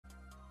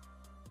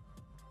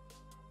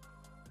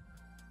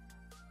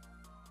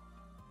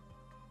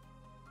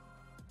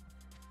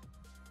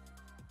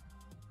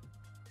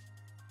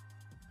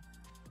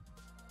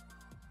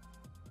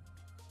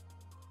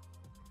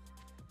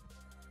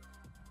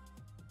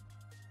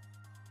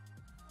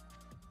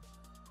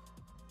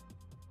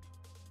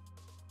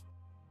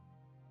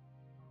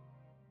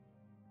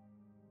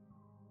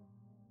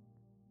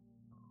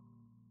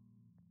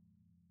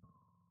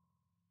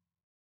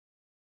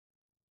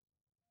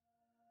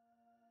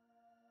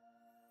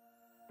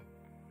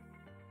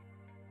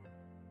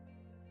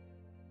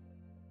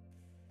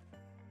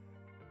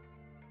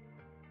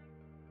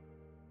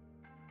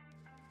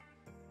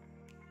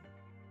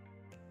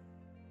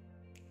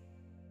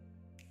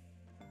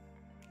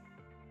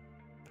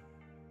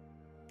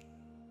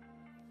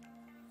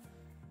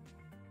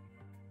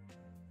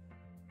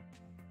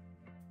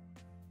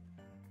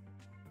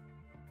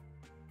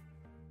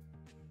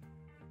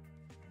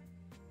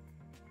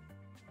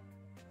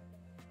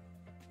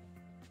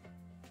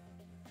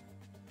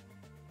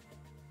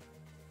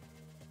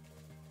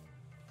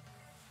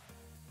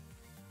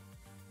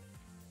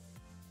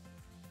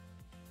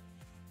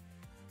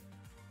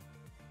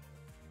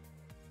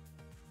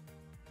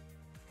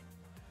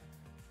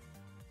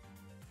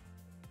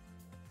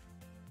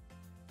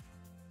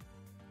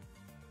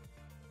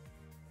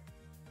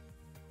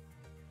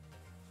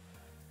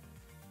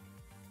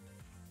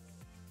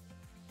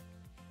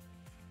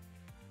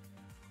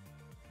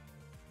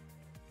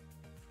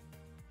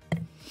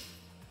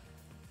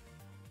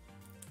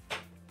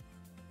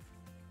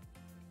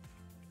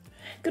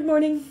Good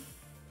morning.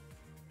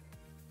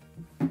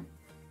 Good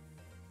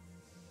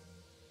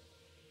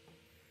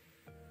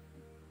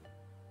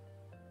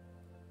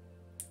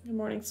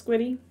morning,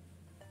 Squiddy.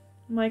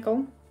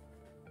 Michael.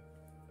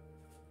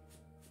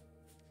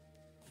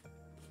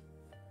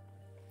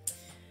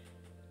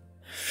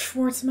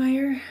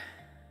 Schwartzmeyer.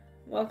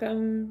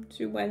 Welcome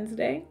to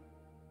Wednesday.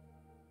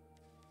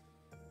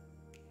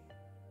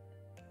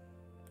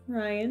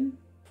 Ryan.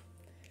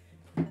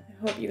 I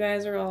hope you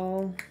guys are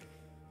all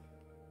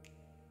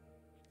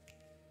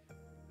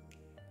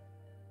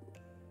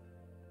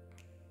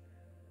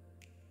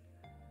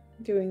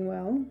doing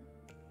well.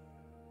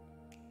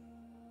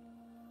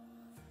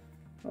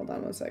 Hold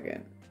on one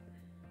second.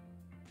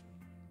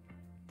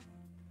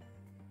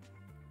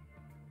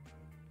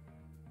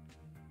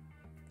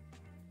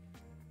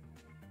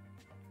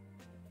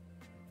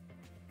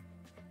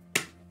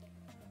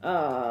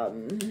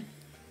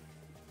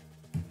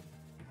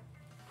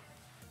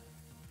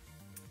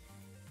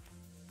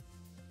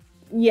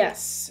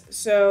 Yes,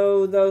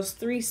 so those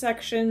 3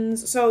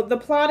 sections. So the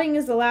plotting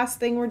is the last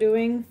thing we're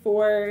doing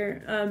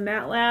for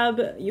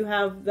MATLAB. You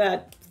have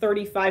that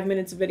 35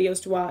 minutes of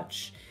videos to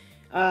watch.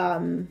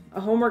 A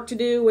homework to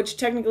do, which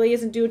technically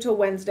isn't due till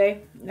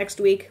Wednesday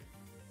next week.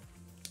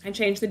 I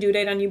changed the due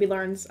date on UB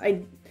Learns.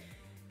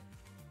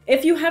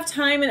 If you have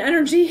time and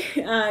energy,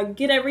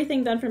 get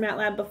everything done for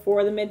MATLAB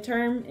before the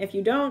midterm. If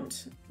you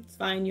don't, it's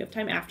fine. You have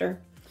time after.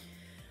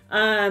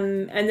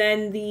 And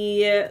then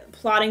the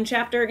plotting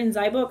chapter in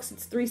Zybooks,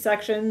 it's 3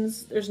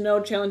 sections. There's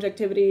no challenge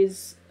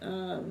activities.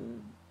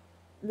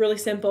 Really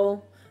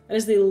simple. That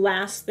is the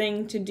last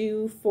thing to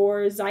do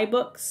for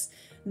Zybooks.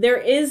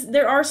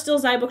 There are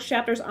still Zybooks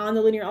chapters on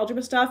the linear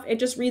algebra stuff. It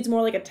just reads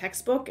more like a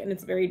textbook, and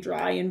it's very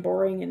dry and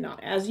boring and not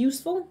as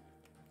useful.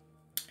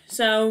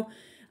 So,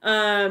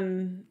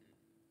 so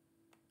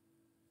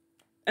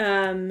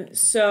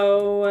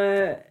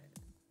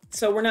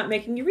we're not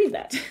making you read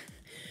that.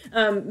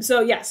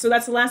 So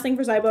that's the last thing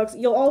for Zybooks.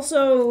 You'll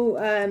also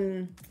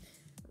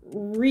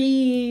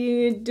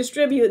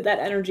redistribute that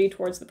energy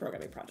towards the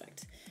programming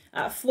project.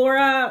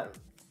 Flora,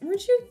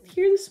 weren't you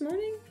here this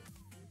morning?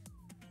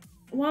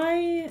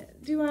 Why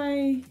do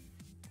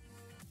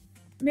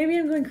maybe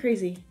I'm going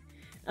crazy.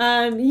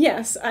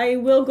 Yes, I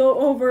will go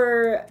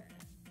over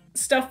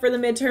stuff for the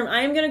midterm.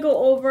 I am going to go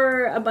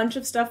over a bunch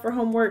of stuff for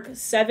homework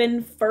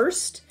 7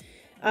 first.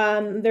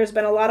 There's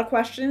been a lot of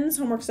questions.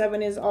 Homework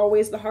 7 is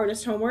always the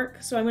hardest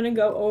homework, so I'm going to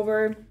go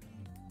over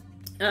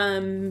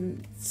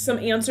some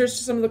answers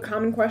to some of the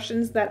common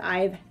questions that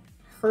I've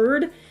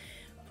heard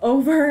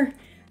over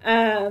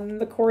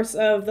the course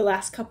of the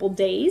last couple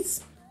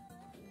days.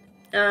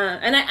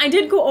 And I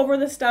did go over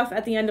this stuff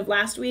at the end of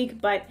last week,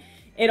 but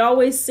it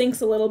always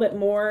sinks a little bit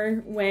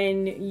more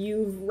when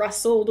you've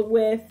wrestled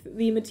with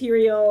the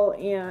material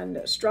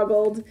and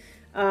struggled.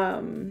 So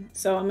I'm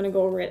going to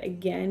go over it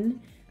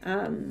again.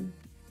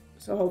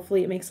 So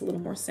hopefully it makes a little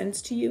more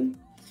sense to you.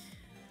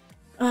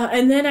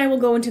 And then I will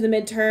go into the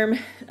midterm,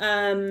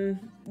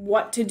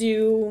 what to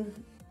do,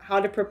 how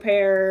to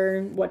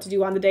prepare, what to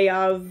do on the day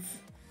of.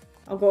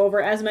 I'll go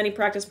over as many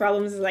practice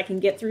problems as I can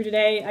get through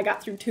today. I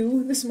got through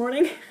 2 this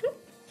morning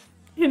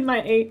in my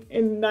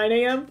 9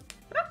 a.m.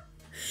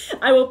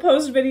 I will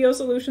post video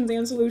solutions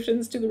and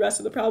solutions to the rest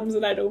of the problems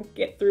that I don't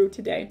get through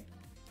today.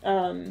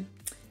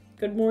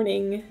 Good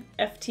morning,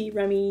 FT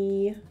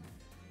Remy.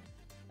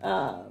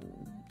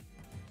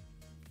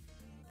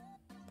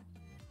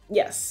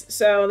 Yes,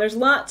 so there's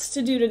lots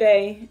to do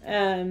today.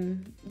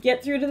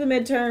 Get through to the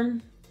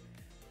midterm.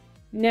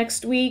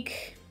 Next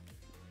week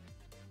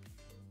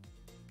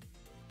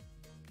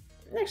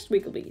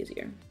will be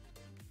easier.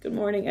 Good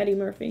morning, Eddie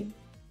Murphy.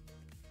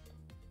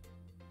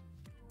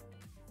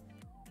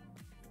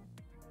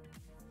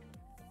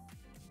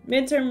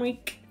 Midterm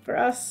week for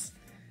us.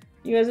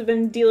 You guys have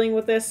been dealing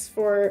with this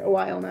for a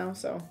while now,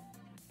 so.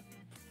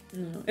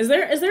 Is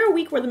there a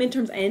week where the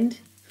midterms end?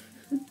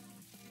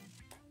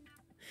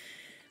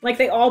 Like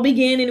they all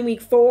begin in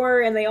week 4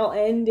 and they all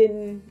end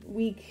in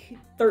week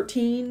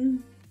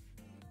 13?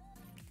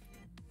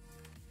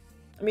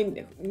 I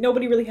mean,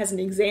 nobody really has an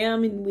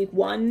exam in week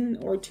 1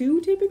 or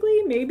 2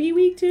 typically, maybe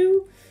week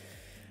 2.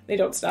 They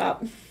don't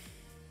stop.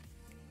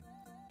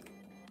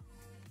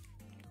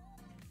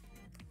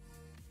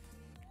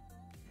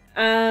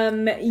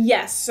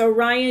 Yes, so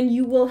Ryan,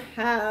 you will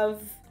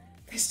have,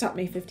 they stopped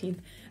May 15th.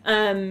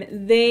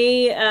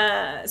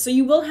 So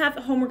you will have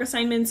homework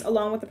assignments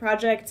along with the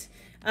project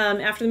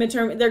after the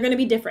midterm. They're going to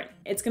be different.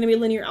 It's going to be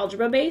linear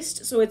algebra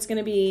based, so it's going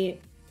to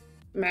be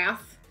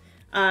math.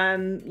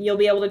 You'll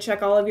be able to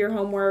check all of your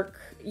homework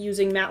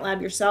using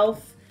MATLAB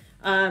yourself.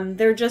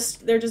 They're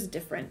just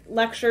different.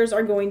 Lectures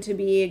are going to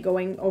be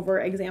going over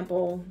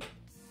example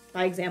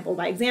by example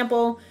by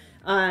example.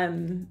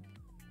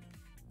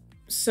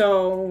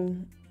 So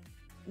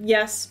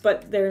yes,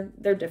 but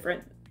they're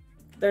different.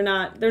 They're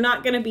not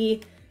going to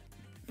be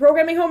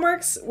programming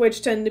homeworks,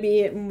 which tend to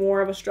be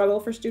more of a struggle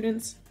for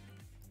students.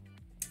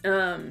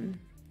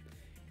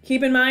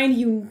 Keep in mind,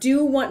 you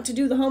do want to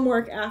do the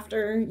homework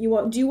after, do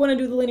want to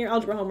do the linear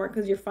algebra homework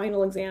because your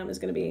final exam is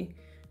going to be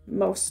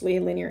mostly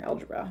linear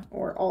algebra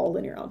or all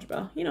linear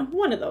algebra, you know,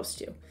 one of those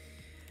two.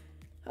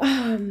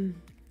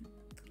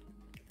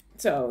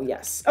 So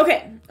yes.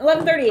 Okay,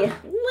 11:30.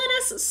 Let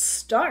us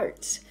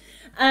start.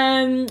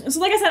 So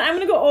like I said, I'm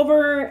gonna go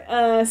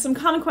over some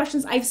common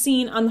questions I've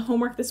seen on the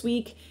homework this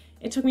week.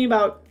 It took me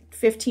about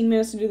 15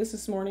 minutes to do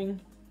this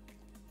morning.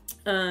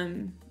 So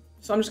I'm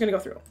just gonna go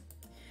through.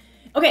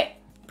 Okay,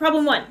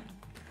 problem one.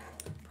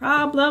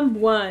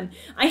 Problem one.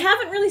 I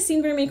haven't really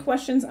seen very many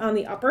questions on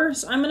the upper,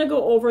 so I'm gonna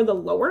go over the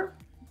lower.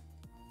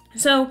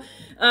 So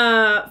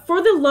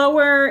for the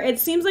lower, it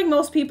seems like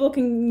most people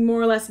can more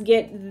or less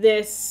get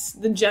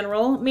the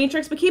general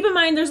matrix, but keep in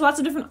mind there's lots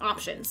of different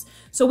options.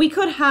 So we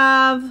could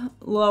have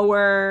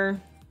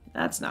lower,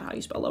 that's not how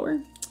you spell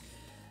lower,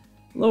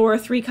 lower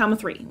 3,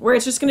 3, where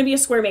it's just gonna be a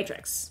square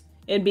matrix.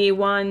 It'd be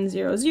 1,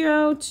 0,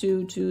 0,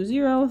 2, 2,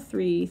 0,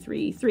 3,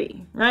 3,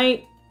 3,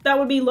 right? That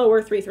would be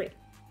lower 3, 3.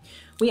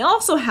 We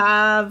also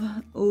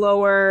have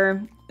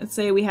lower, let's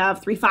say we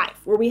have 3, 5,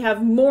 where we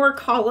have more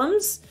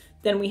columns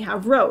than we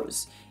have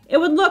rows. It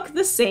would look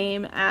the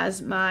same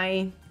as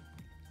my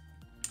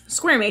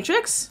square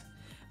matrix,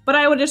 but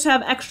I would just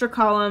have extra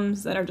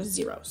columns that are just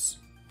zeros.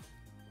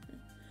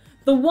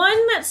 The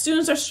one that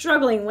students are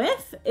struggling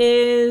with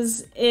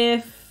is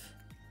if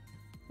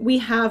we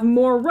have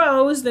more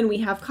rows than we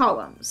have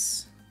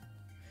columns.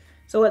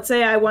 So let's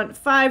say I want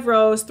 5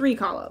 rows, 3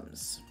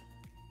 columns.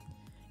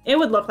 It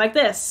would look like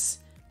this.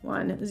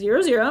 1,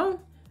 0, 0,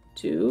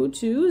 2,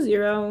 2,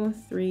 0,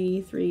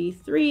 3, 3,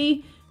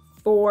 3,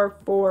 4,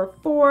 4,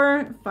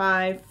 4,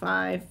 5,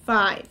 5,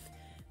 5.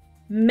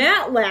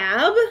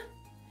 MATLAB,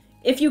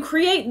 if you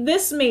create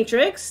this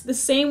matrix the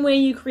same way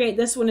you create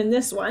this one and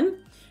this one,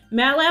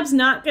 MATLAB's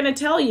not going to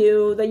tell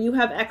you that you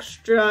have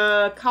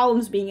extra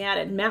columns being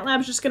added.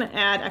 MATLAB's just going to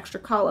add extra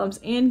columns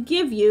and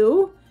give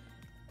you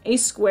a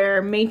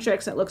square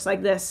matrix that looks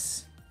like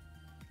this.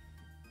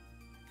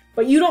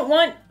 But you don't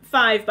want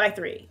 5 by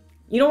 3.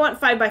 You don't want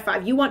 5 by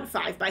 5. You want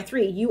 5 by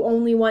 3. You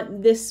only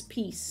want this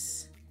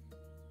piece.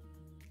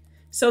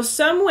 So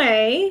some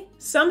way,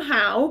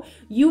 somehow,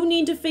 you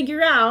need to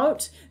figure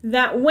out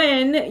that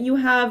when you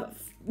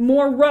have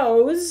more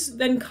rows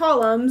than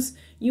columns,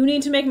 you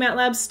need to make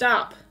MATLAB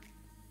stop.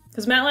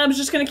 Because MATLAB is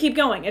just going to keep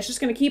going. It's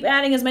just going to keep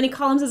adding as many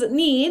columns as it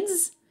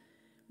needs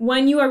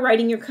when you are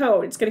writing your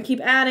code. It's going to keep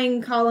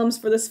adding columns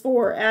for this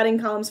 4, adding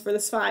columns for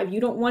this 5.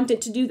 You don't want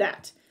it to do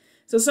that.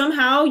 So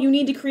somehow you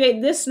need to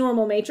create this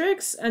normal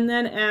matrix and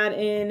then add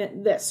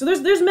in this. So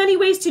there's many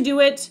ways to do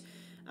it.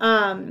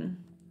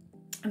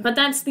 But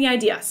that's the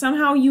idea.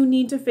 Somehow you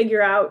need to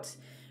figure out,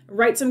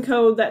 write some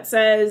code that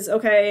says,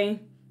 okay,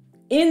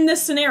 in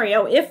this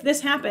scenario, if this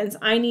happens,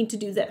 I need to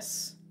do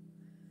this.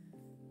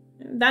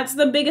 That's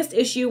the biggest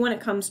issue when it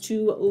comes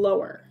to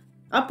lower.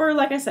 Upper,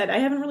 like I said, I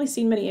haven't really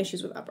seen many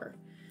issues with upper,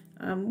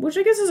 which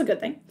I guess is a good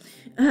thing.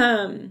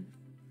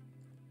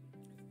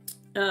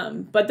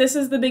 But this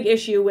is the big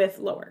issue with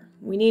lower.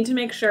 We need to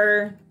make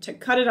sure to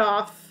cut it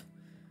off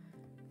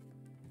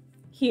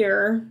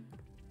here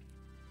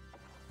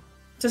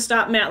to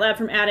stop MATLAB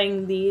from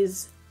adding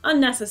these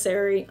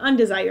unnecessary,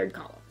 undesired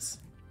columns.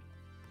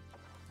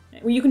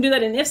 You can do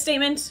that in if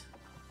statement.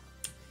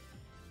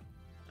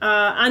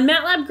 On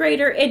MATLAB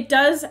Grader, it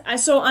does,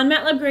 so on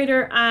MATLAB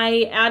Grader,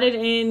 I added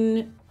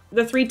in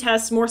the 3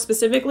 tests more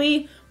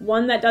specifically,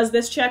 one that does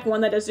this check, one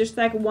that does this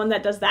check, one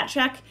that does that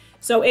check.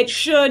 So it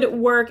should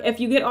work if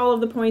you get all of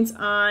the points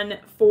on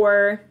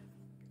for,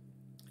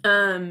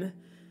 if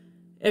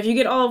you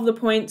get all of the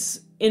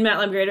points in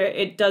MATLAB Grader,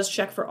 it does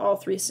check for all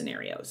 3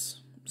 scenarios.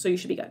 So you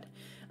should be good.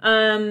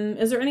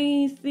 Is there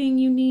anything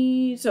you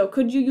need? So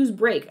could you use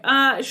break?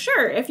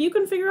 Sure, if you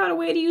can figure out a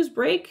way to use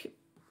break,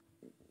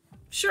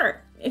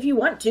 sure, if you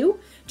want to.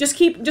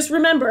 Just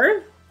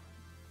remember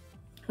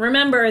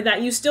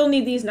that you still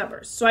need these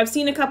numbers. So I've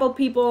seen a couple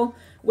people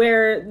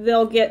where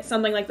they'll get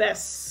something like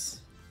this.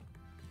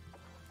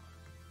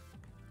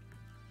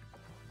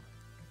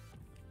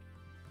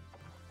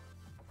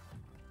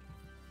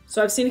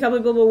 So I've seen a couple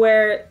of people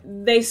where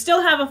they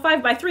still have a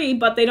 5 by 3,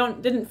 but they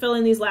didn't fill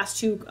in these last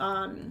 2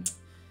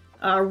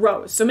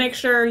 rows. So make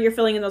sure you're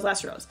filling in those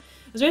last rows.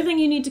 Is there anything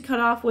you need to cut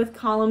off with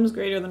columns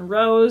greater than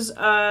rows?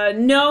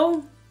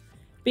 No,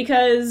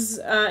 because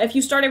if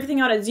you start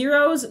everything out at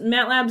zeros,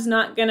 MATLAB's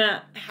not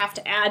gonna have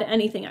to add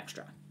anything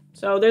extra.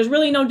 So there's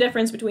really no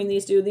difference between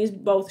these two. These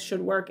both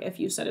should work if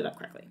you set it up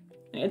correctly.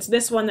 It's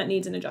this one that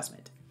needs an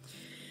adjustment.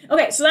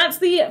 Okay, so that's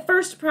the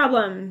first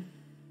problem.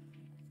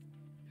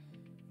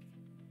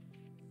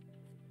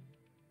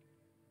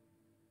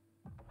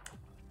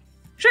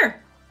 Sure.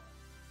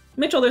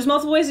 Mitchell, there's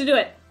multiple ways to do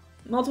it.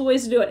 Multiple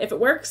ways to do it. If it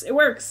works, it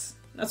works.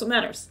 That's what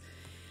matters.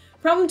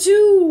 Problem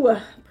 2.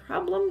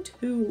 Problem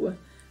 2.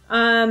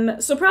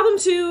 So problem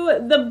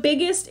 2, the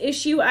biggest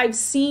issue I've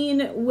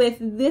seen with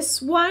this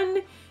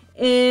one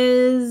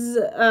is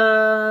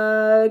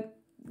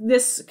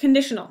this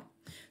conditional.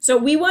 So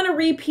we want to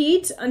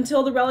repeat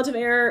until the relative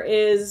error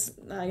is,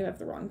 you have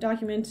the wrong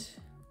document.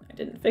 I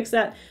didn't fix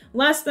that.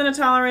 Less than a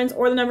tolerance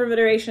or the number of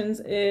iterations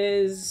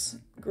is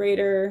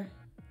greater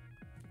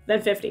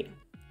than 50.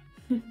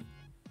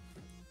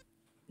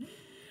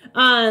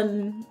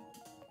 I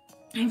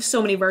have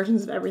so many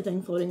versions of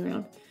everything floating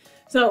around.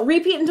 So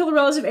repeat until the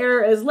relative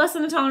error is less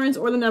than a tolerance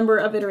or the number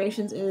of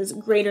iterations is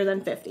greater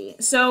than 50.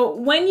 So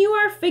when you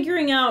are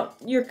figuring out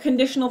your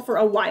conditional for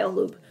a while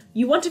loop,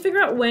 you want to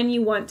figure out when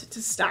you want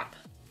to stop.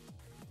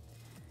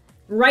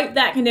 Write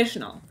that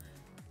conditional.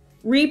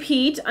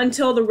 Repeat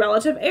until the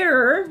relative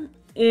error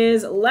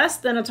is less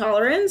than a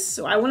tolerance.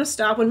 So I want to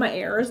stop when my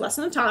error is less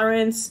than a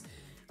tolerance,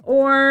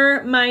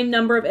 or my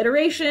number of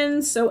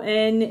iterations, so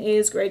n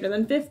is greater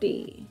than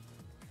 50.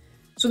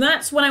 So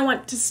that's when I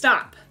want to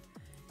stop.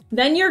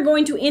 Then you're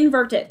going to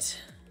invert it.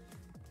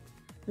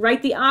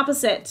 Write the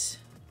opposite.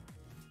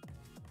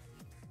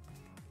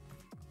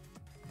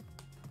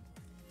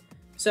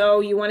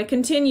 So you want to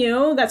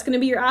continue, that's going to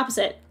be your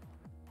opposite.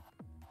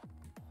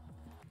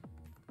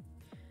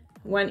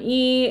 When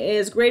e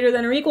is greater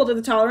than or equal to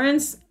the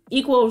tolerance,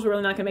 equal is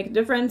really not going to make a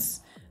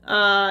difference,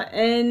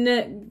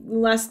 n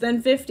less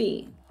than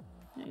 50,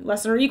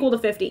 less than or equal to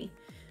 50.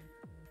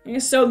 Okay,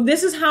 so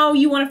this is how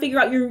you want to figure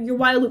out your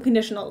while loop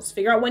conditionals.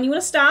 Figure out when you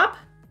want to stop.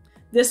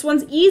 This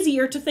one's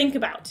easier to think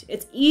about.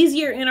 It's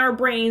easier in our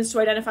brains to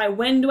identify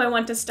when do I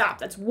want to stop.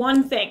 That's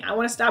one thing. I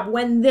want to stop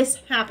when this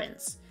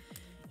happens.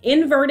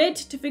 Invert it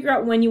to figure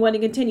out when you want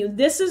to continue.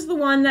 This is the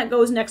one that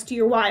goes next to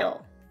your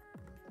while.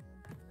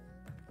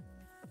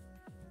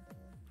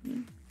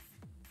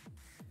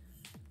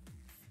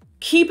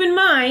 Keep in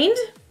mind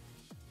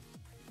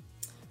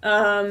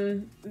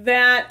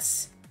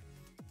that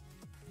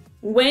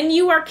when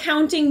you are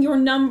counting your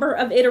number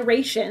of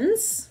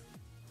iterations,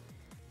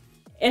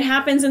 it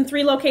happens in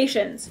 3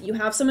 locations. You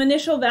have some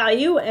initial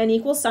value, n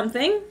equals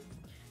something.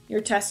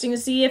 You're testing to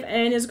see if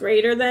n is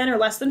greater than or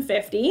less than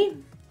 50.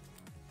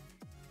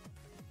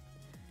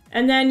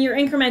 And then you're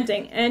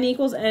incrementing, n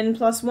equals n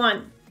plus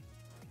 1.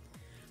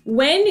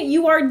 When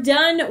you are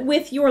done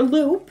with your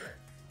loop,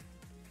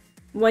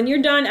 when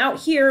you're done out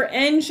here,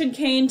 n should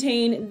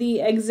contain the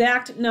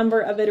exact number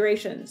of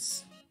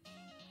iterations.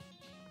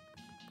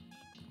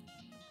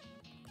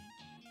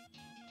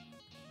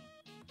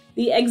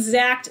 The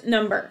exact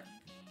number.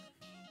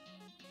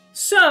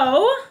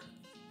 So,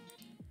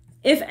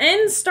 if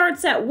n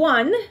starts at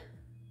 1,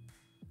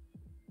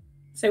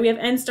 say we have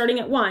n starting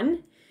at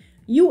 1,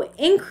 you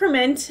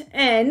increment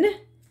n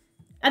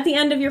at the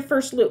end of your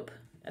first loop,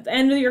 at the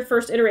end of your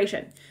first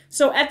iteration.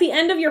 So at the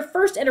end of your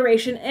first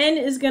iteration, n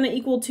is going to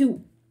equal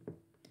 2.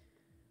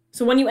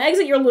 So when you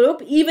exit your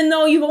loop, even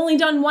though you've only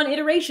done 1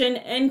 iteration,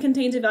 n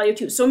contains a value of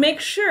 2. So make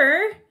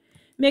sure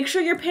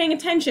you're paying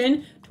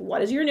attention to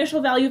what is your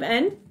initial value of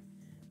n,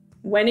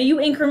 when are you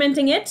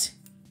incrementing it,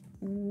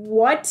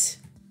 what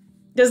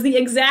does the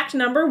exact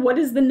number, what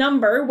is the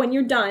number when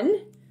you're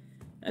done,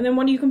 and then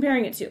what are you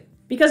comparing it to?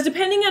 Because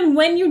depending on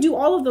when you do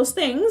all of those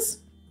things,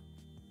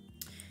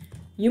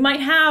 you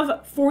might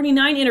have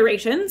 49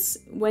 iterations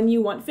when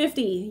you want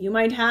 50. You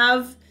might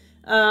have,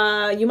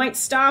 you might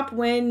stop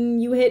when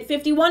you hit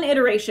 51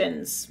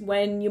 iterations,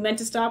 when you meant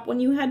to stop when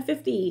you had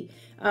 50.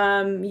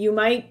 You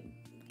might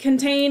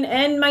contain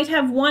and might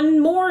have 1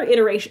 more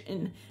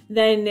iteration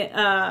than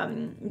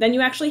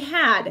you actually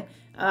had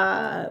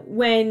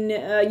when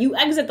you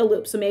exit the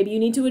loop. So maybe you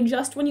need to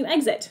adjust when you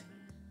exit.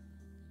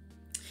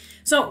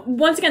 So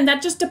once again,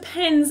 that just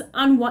depends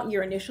on what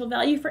your initial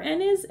value for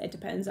n is. It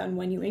depends on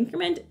when you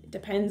increment. It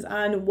depends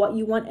on what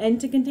you want n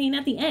to contain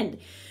at the end.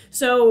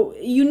 So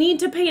you need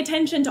to pay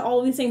attention to all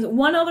of these things.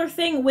 One other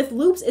thing with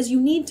loops is you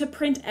need to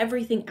print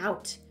everything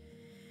out.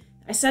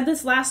 I said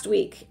this last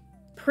week.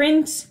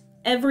 Print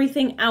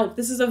everything out.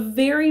 This is a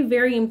very,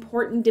 very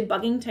important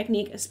debugging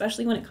technique,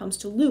 especially when it comes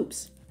to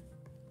loops.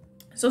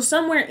 So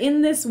somewhere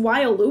in this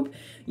while loop,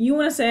 you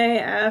want to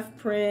say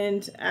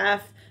fprint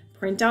f,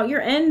 print out your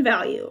n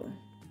value.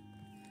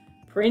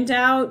 Print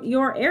out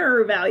your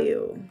error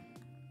value.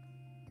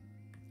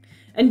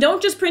 And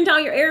don't just print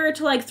out your error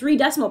to like 3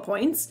 decimal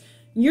points.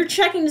 You're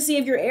checking to see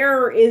if your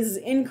error is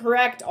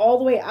incorrect all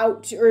the way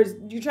out to, or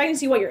you're checking to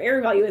see what your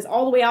error value is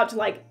all the way out to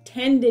like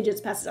 10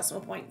 digits past the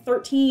decimal point.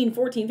 13,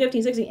 14,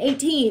 15, 16,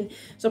 18.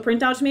 So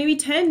print out to maybe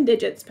 10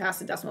 digits past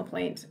the decimal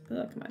point.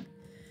 Oh, come on.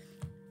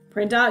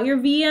 Print out your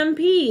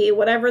VMP,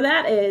 whatever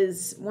that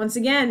is. Once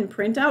again,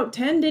 print out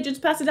 10 digits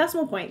past the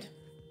decimal point.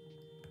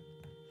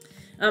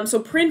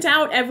 So print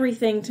out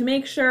everything to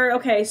make sure,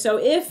 okay, so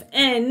if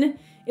n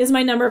is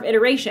my number of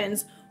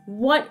iterations,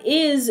 what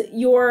is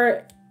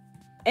your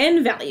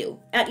n value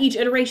at each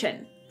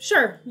iteration?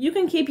 Sure, you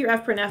can keep your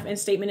fprintf and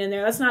statement in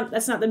there. That's not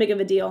that big of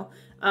a deal.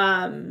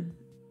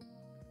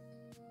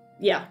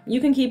 Yeah,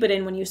 you can keep it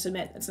in when you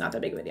submit. It's not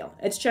that big of a deal.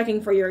 It's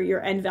checking for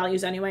your n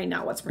values anyway,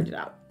 not what's printed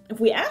out. If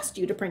we asked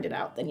you to print it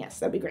out, then yes,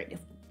 that'd be great.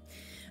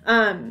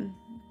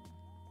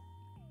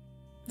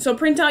 So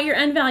print out your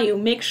n value.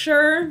 Make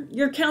sure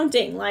you're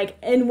counting, like,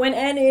 and when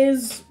n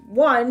is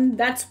 1,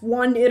 that's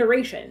 1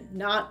 iteration,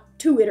 not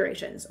 2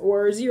 iterations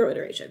or 0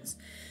 iterations.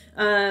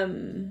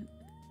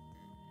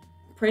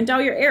 Print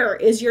out your error.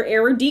 Is your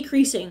error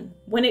decreasing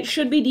when it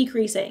should be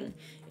decreasing?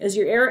 Is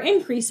your error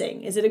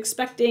increasing? Is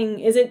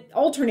it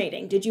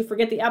alternating? Did you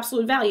forget the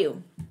absolute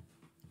value?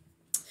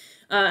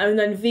 And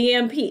then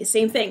VMP,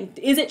 same thing.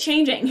 Is it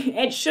changing?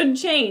 It should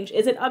change.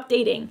 Is it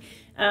updating?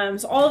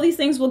 So all of these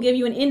things will give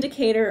you an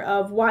indicator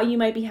of why you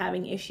might be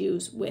having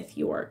issues with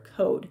your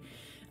code.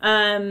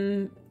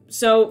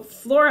 So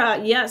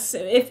Flora, yes,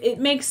 if it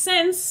makes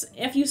sense,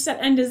 if you set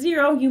n to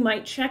 0, you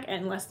might check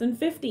n less than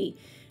 50.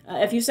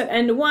 If you set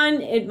n to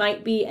 1, it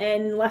might be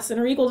n less than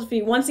or equal to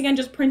 50. Once again,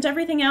 just print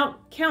everything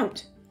out,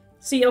 count.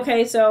 See,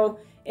 okay, so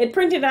it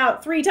printed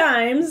out 3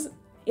 times.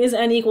 Is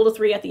n equal to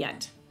 3 at the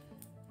end?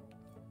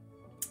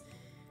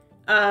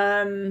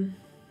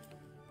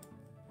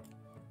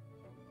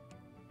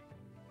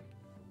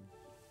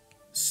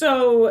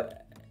 So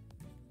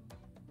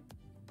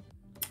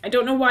I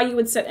don't know why you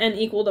would set n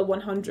equal to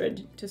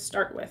 100 to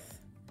start with.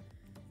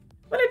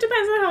 But it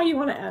depends on how you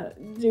want to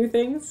do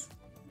things.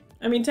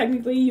 I mean,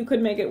 technically, you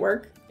could make it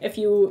work if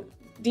you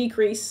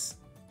decrease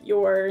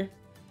your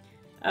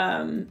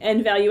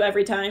n value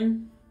every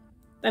time,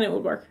 then it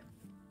would work.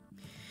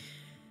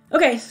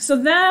 Okay,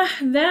 so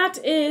that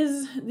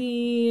is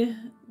the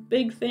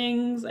big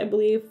things, I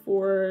believe,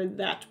 for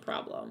that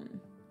problem.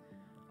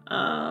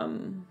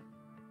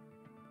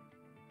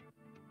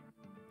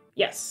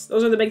 Yes,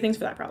 those are the big things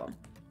for that problem.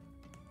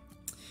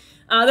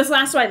 This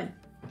last one,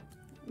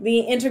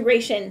 the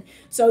integration.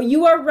 So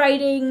you are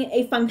writing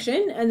a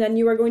function, and then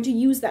you are going to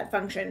use that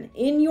function.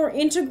 In your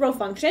integral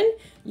function,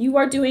 you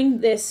are doing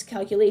this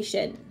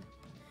calculation.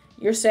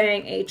 You're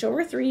saying h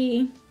over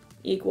 3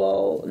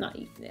 equal, not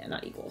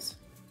equals.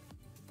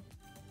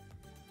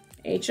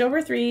 H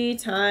over 3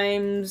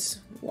 times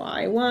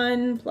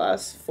y1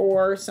 plus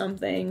 4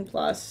 something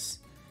plus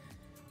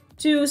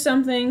 2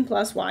 something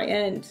plus y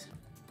end.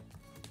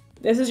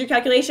 This is your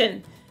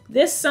calculation.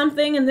 This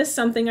something and this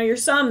something are your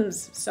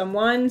sums. Sum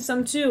 1,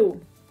 sum 2.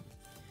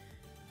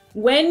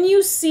 When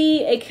you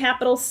see a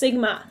capital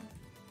sigma,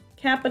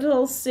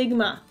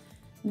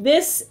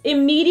 this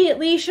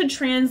immediately should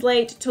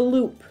translate to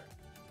loop.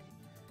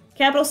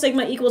 Capital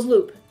sigma equals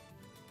loop.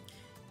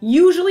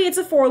 Usually it's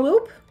a for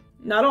loop.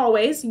 Not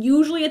always.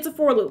 Usually it's a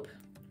for loop.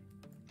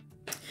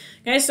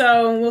 Okay,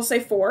 so we'll say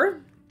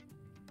for.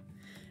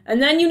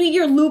 And then you need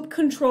your loop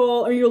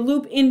control or your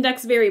loop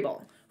index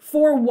variable.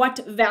 For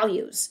what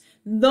values?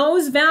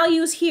 Those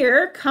values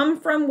here come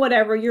from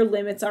whatever your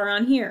limits are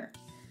on here.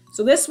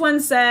 So this one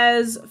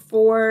says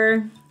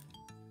for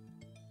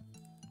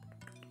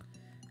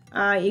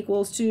I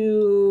equals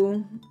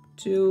 2,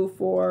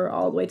 4,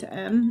 all the way to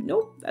m.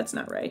 Nope, that's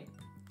not right.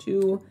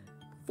 2,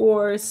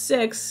 4,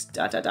 6,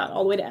 dot, dot, dot,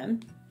 all the way to m.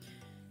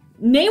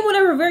 Name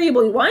whatever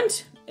variable you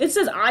want. It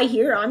says I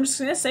here. I'm just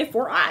going to say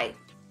for I.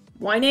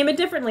 Why name it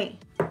differently?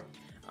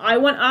 I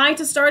want I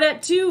to start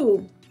at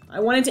 2. I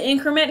want it to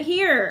increment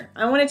here.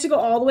 I want it to go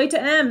all the way to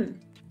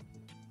m.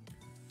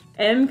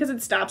 M because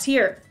it stops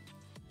here.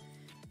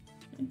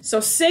 So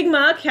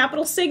sigma,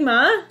 capital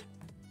sigma,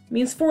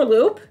 means for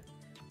loop.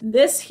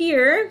 This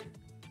here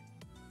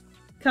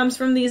comes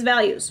from these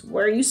values.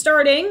 Where are you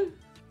starting?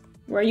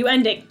 Where are you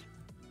ending?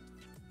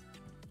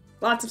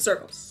 Lots of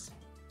circles.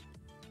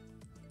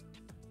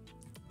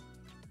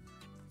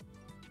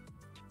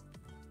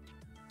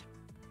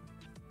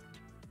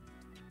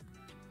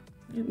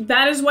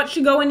 That is what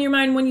should go in your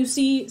mind when you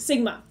see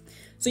sigma.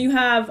 So you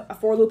have a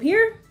for loop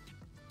here,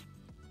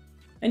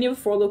 and you have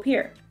a for loop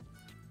here.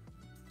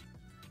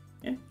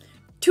 Okay.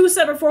 2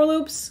 separate for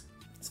loops.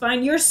 It's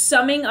fine. You're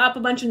summing up a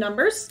bunch of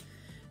numbers.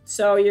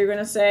 So you're going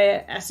to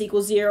say s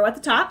equals 0 at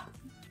the top.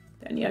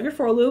 Then you have your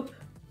for loop.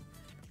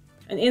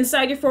 And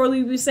inside your for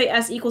loop, you say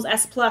s equals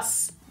s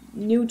plus,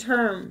 new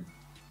term.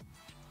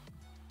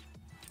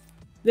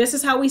 This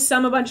is how we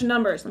sum a bunch of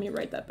numbers. Let me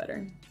write that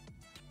better.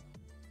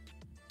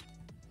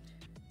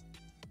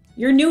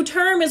 Your new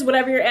term is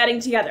whatever you're adding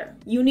together.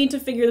 You need to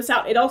figure this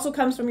out. It also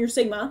comes from your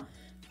sigma,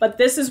 but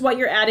this is what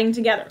you're adding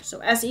together. So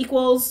s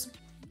equals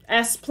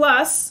s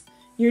plus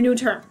your new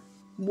term.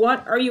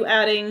 What are you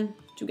adding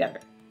together?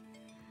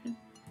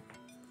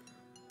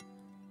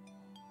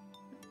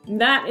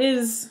 That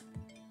is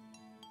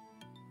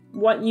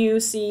what you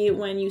see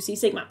when you see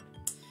sigma.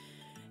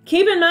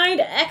 Keep in mind,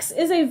 x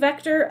is a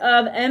vector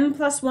of m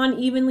plus 1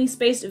 evenly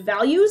spaced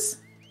values.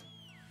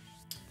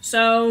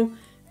 So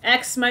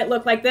x might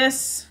look like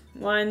this.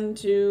 1,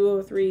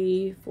 2,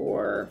 3,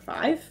 4,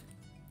 5.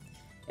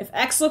 If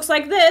x looks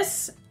like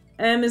this,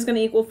 m is going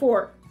to equal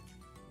 4.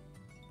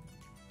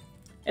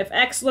 If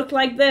x looked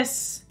like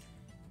this,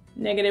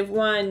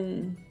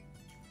 -1,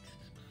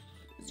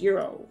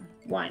 0,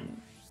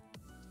 1,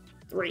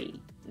 3.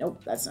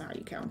 Nope, that's not how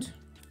you count.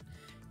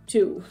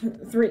 2,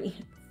 3,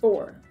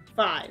 4,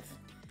 5.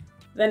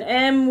 Then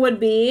m would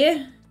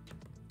be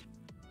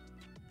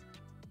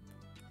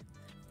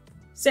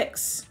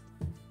 6.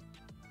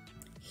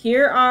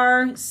 Here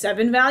are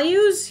 7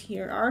 values,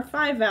 here are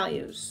 5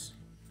 values.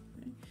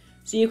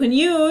 So you can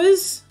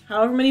use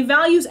however many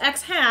values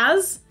x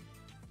has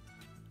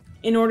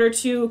in order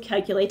to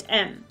calculate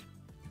m.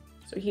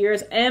 So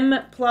here's m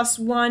plus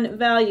 1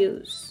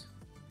 values.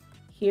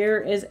 Here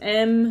is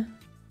m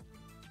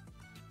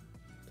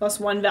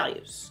plus 1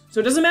 values. So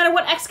it doesn't matter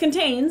what x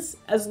contains,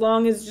 as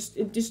long as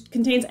it just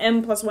contains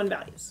m plus 1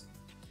 values.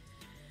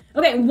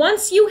 Okay,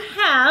 once you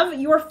have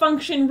your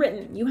function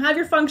written, you have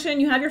your function,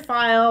 you have your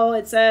file,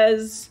 it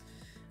says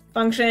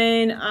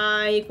function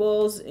I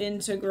equals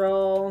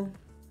integral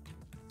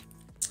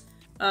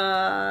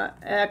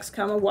x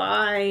comma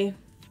y.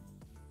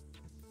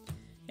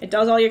 It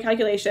does all your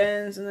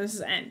calculations, and this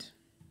is end.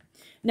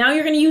 Now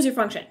you're going to use your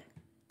function.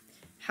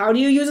 How do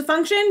you use a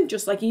function?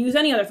 Just like you use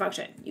any other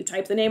function. You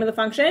type the name of the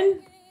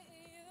function.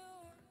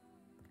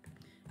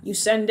 You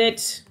send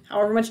it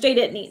however much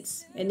data it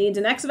needs. It needs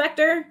an x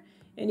vector.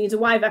 It needs a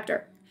y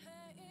vector.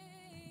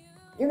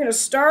 You're going to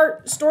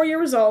store your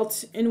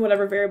result in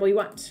whatever variable you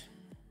want.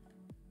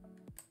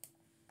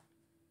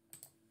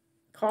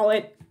 Call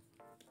it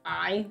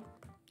I,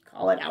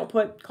 call it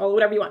output, call it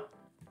whatever you want.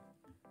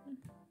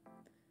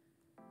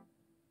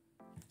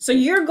 So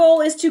your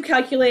goal is to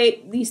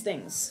calculate these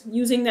things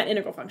using that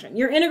integral function.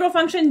 Your integral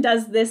function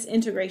does this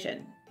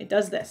integration. It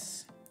does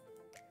this.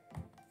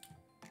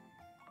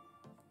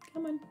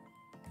 Come on.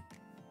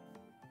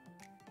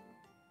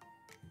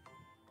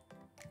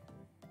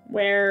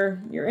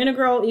 Where your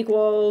integral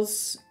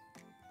equals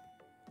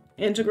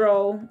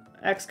integral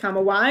x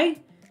comma y.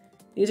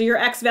 These are your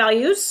x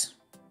values.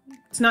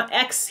 It's not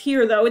x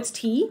here though, it's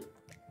t.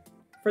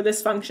 For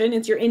this function,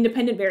 it's your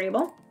independent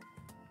variable.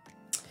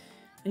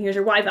 And here's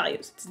your y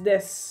values. It's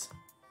this.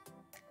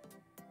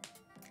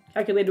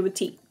 Calculated with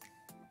t.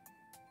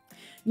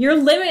 Your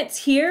limits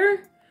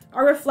here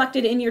are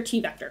reflected in your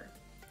t vector.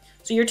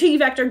 So your t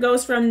vector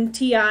goes from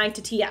ti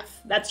to tf.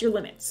 That's your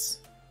limits.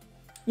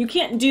 You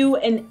can't do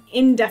an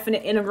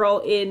indefinite integral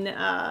in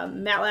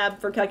MATLAB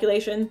for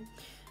calculation.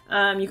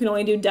 You can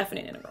only do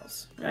definite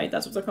integrals, right?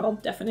 That's what they're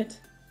called,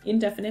 definite,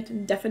 indefinite,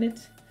 and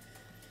definite.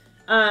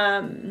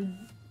 But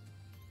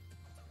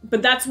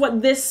that's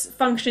what this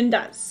function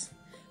does.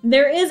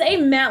 There is a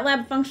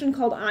MATLAB function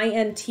called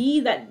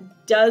int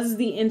that does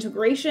the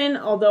integration,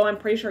 although I'm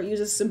pretty sure it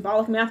uses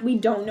symbolic math. We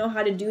don't know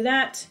how to do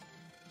that.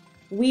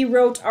 We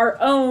wrote our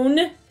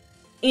own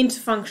int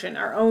function,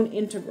 our own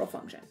integral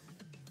function.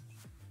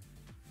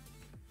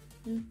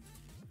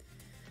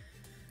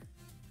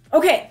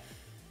 Okay.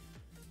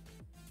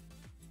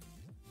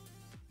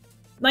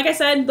 Like I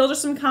said, those are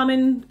some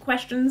common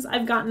questions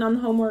I've gotten on the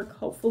homework.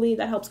 Hopefully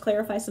that helps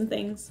clarify some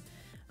things.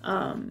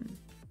 And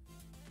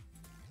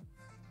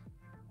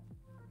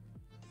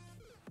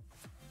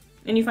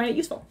you find it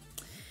useful.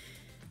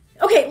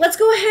 Okay, let's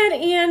go ahead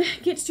and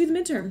get to the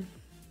midterm.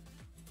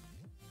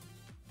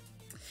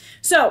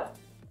 So,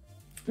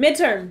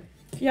 midterm,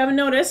 if you haven't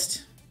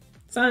noticed,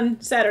 it's on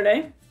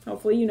Saturday.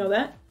 Hopefully you know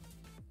that.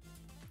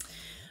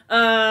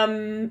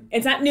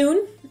 It's at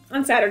noon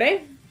on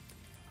Saturday.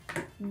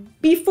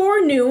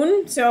 Before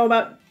noon, so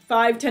about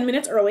 5-10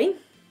 minutes early,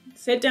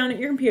 sit down at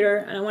your computer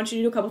and I want you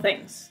to do a couple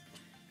things.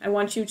 I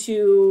want you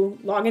to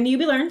log into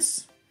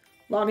UBLearns,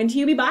 log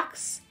into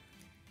UBbox,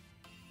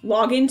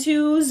 log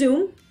into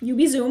Zoom,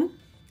 UBZoom,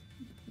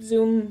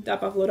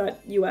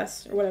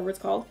 zoom.buffalo.us or whatever it's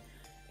called,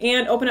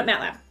 and open up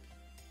MATLAB.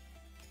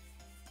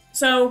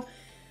 So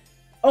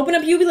open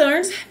up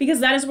UBLearns because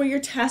that is where your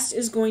test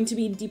is going to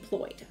be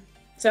deployed.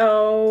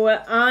 So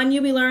on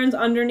UBLearns,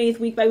 underneath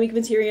week by week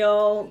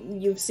material,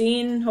 you've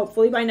seen,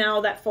 hopefully by now,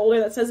 that folder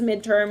that says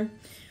midterm.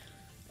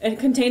 It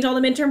contains all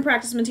the midterm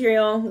practice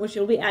material, which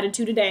will be added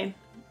to today.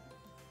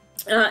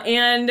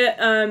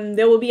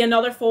 There will be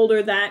another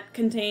folder that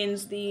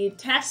contains the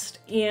test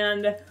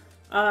and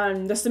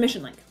the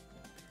submission link.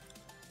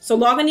 So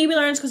log into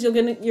UBLearns because you're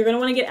gonna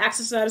want to get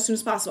access to that as soon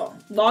as possible.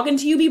 Log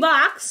into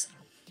UBbox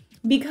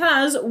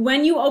because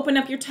when you open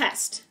up your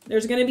test,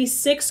 there's going to be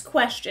 6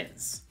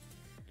 questions.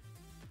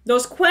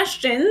 Those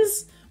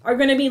questions are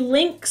going to be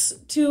links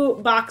to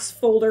box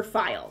folder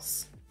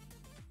files,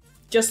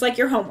 just like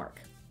your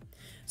homework.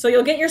 So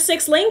you'll get your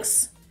 6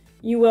 links.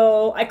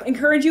 I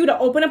encourage you to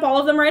open up all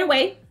of them right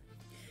away.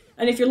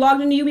 And if you're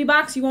logged into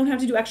UBbox, you won't have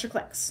to do extra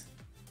clicks.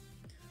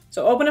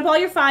 So open up all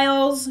your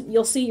files.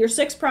 You'll see your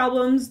 6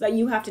 problems that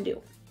you have to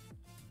do.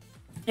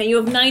 And you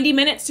have 90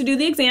 minutes to do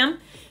the exam,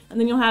 and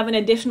then you'll have an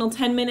additional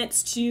 10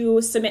 minutes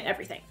to submit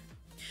everything.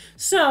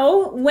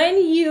 So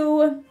when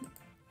you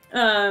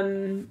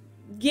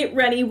get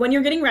ready, when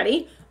you're getting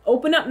ready,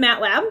 open up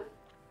MATLAB.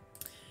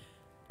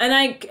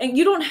 And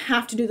you don't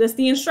have to do this.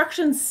 The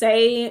instructions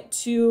say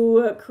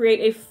to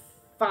create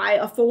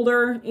a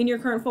folder in your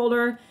current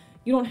folder.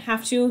 You don't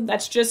have to.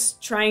 That's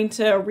just trying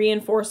to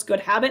reinforce good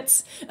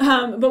habits.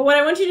 But what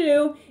I want you to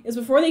do is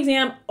before the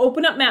exam,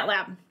 open up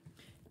MATLAB.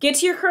 Get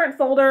to your current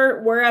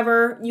folder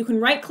wherever. You can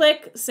right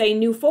click, say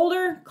new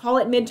folder, call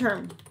it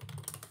midterm.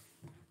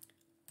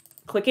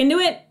 Click into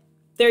it.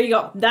 There you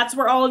go. That's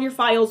where all of your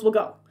files will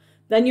go.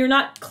 Then you're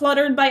not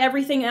cluttered by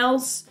everything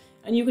else,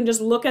 and you can just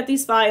look at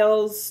these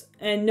files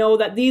and know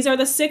that these are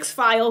the 6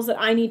 files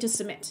that I need to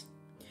submit.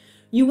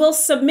 You will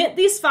submit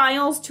these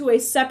files to a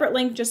separate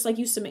link just like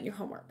you submit your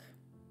homework.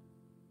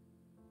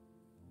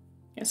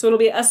 Okay, so it'll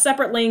be a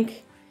separate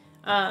link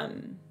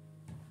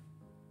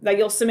that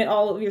you'll submit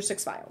all of your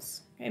 6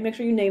 files. Okay, make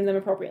sure you name them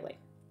appropriately.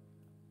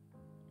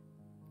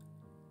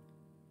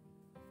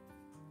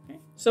 Okay.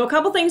 So a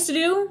couple things to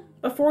do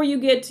before you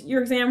get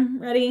your exam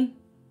ready.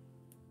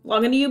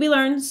 log into UB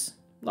Learns,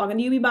 log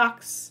into UB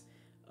Box,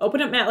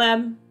 open up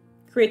MATLAB,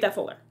 create that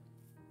folder.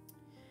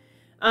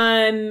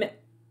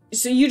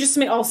 So you just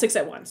submit all 6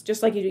 at once,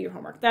 just like you do your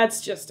homework. That's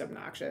just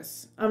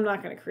obnoxious. I'm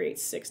not going to create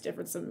 6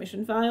 different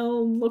submission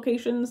file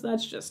locations.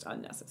 That's just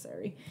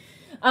unnecessary.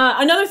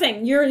 Another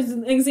thing, your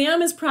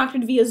exam is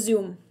proctored via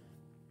Zoom.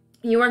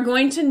 You are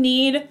going to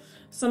need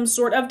some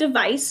sort of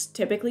device,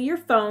 typically your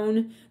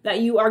phone, that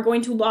you are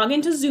going to log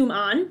into Zoom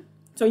on.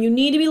 So you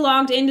need to be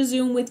logged into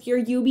Zoom with your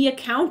UB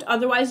account,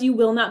 otherwise you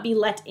will not be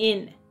let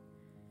in.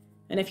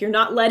 And if you're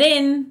not let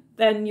in,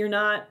 then you're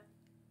not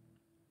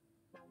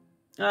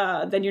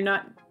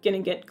gonna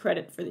get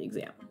credit for the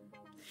exam.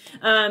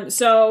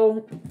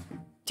 So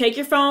take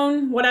your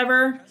phone,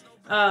 whatever,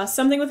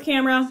 something with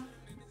camera.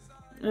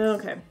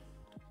 Okay.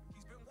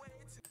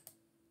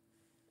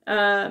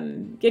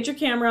 Get your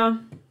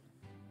camera.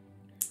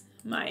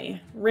 My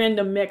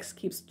random mix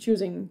keeps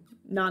choosing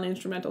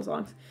non-instrumental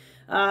songs.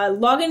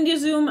 Log into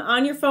Zoom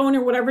on your phone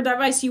or whatever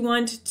device you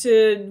want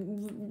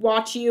to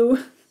watch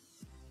you.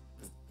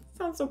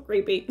 Sounds so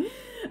creepy.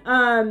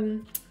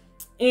 And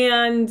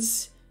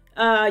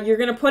you're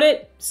gonna put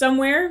it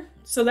somewhere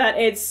so that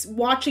it's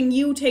watching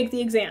you take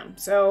the exam.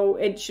 So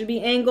it should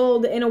be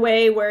angled in a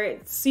way where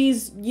it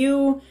sees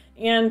you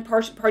and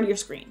part of your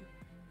screen.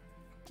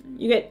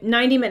 You get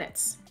 90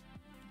 minutes.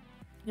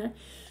 Okay.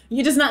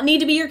 It does not need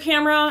to be your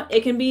camera.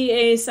 It can be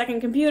a second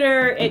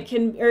computer. It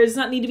does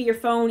not need to be your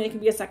phone. It can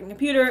be a second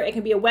computer. It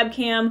can be a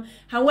webcam.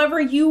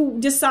 However you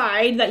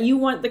decide that you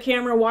want the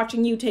camera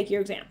watching you take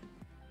your exam.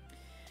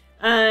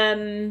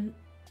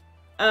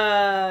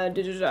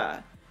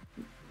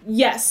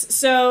 Yes,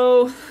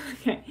 so,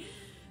 okay.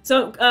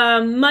 So,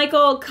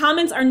 Michael,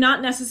 comments are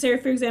not necessary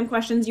for exam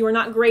questions. You are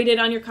not graded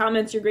on your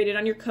comments, you're graded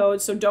on your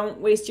code, so don't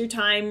waste your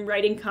time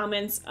writing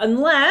comments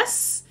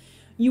unless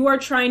you are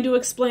trying to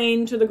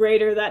explain to the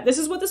grader that this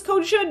is what this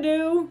code should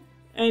do,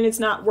 and it's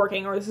not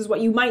working, or this is what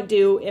you might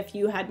do if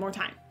you had more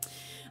time.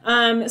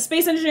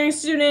 Space engineering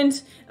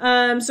student,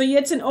 so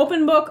it's an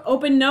open book,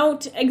 open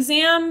note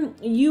exam.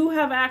 You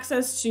have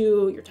access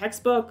to your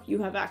textbook,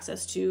 you have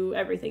access to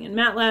everything in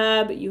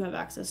MATLAB, you have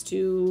access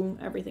to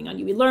everything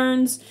on UB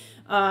Learns.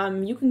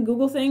 You can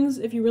Google things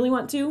if you really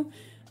want to.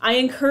 I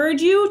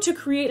encourage you to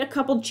create a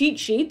couple cheat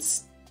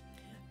sheets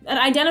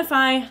that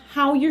identify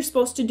how you're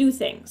supposed to do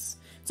things.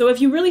 So if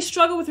you really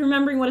struggle with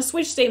remembering what a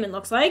switch statement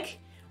looks like,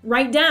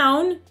 write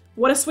down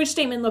what a switch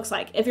statement looks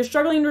like. If you're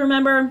struggling to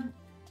remember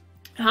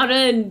how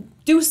to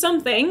do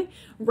something,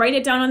 write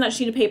it down on that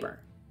sheet of paper.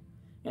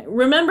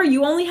 Remember,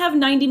 you only have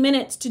 90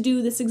 minutes to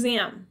do this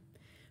exam.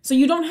 So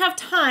you don't have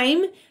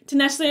time to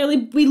necessarily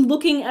be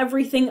looking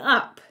everything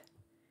up.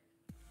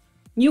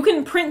 You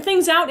can print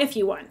things out if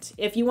you want.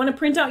 If you want to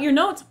print out your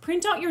notes,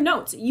 print out your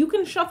notes. You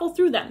can shuffle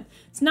through them.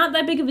 It's not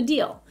that big of a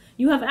deal.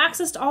 You have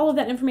access to all of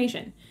that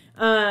information.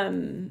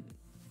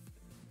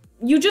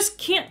 You just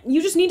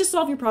need to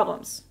solve your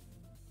problems.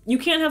 You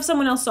can't have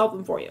someone else solve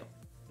them for you.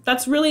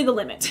 That's really the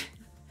limit.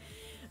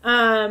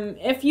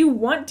 If you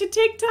want to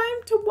take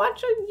time to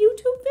watch a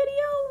YouTube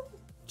video,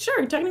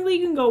 sure, technically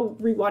you can go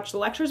rewatch the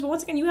lectures, but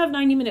once again, you have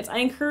 90 minutes. I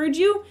encourage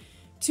you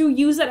to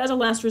use that as a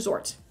last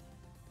resort.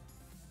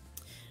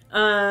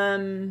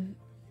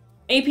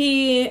 AP,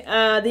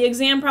 the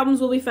exam problems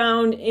will be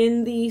found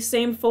in the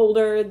same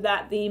folder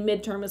that the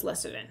midterm is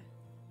listed in.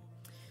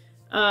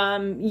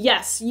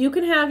 Yes, you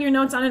can have your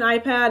notes on an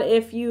iPad.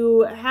 If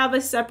you have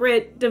a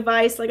separate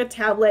device like a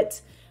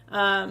tablet,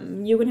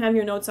 you can have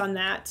your notes on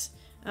that.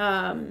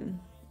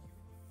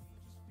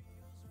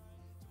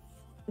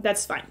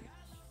 That's fine.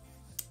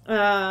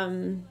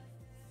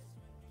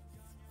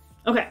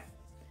 Okay.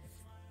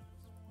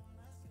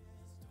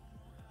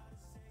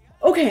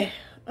 Okay.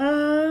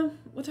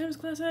 What time does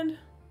class end?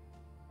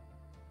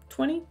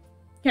 20?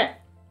 Okay.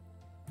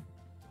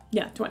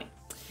 Yeah, 20.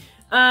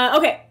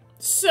 Okay.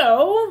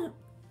 So,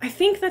 I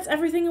think that's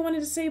everything I wanted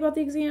to say about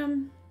the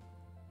exam.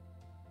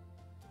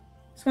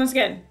 So once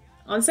again,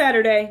 on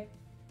Saturday,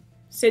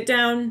 sit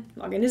down,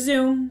 log into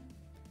Zoom.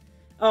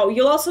 Oh,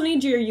 you'll also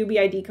need your UB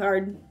ID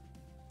card.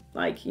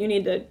 Like, you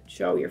need to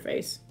show your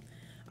face.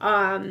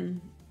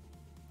 Log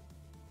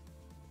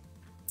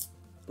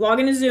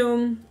into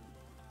Zoom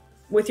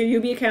with your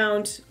UB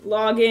account.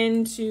 Log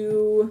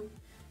into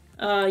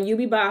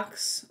UB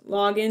Box.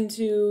 Log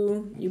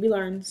into UB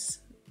Learns.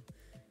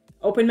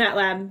 Open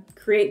MATLAB.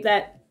 Create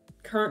that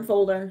current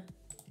folder.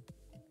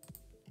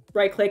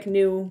 Right-click,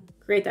 New.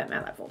 Create that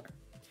MATLAB folder.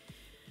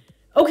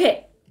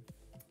 Okay.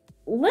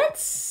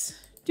 Let's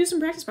do some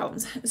practice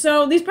problems.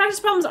 So these practice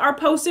problems are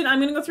posted. I'm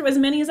going to go through as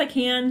many as I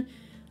can.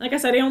 Like I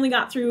said, I only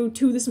got through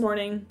 2 this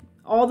morning.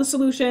 All the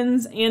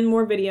solutions and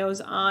more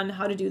videos on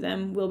how to do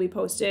them will be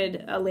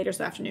posted later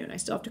this afternoon. I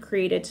still have to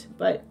create it,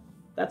 but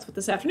that's what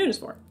this afternoon is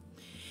for.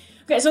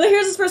 Okay, so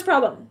here's this first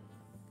problem.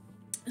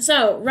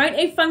 So write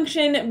a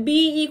function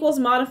b equals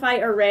modify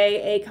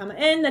array a comma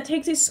n that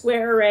takes a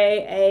square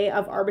array a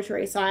of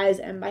arbitrary size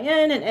m by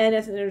n, and n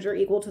is an integer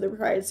equal to the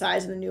required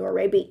size in the new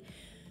array b.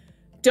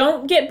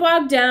 Don't get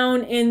bogged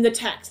down in the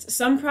text.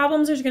 Some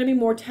problems there's going to be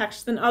more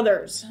text than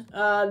others.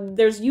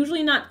 There's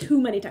usually not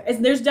too many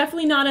text. There's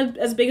definitely not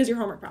as big as your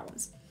homework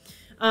problems.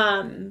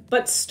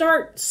 But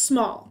start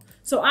small.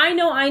 So I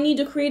know I need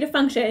to create a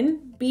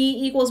function,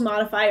 b equals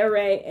modify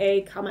array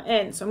a comma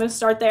n. So I'm going to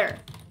start there.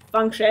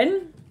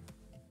 Function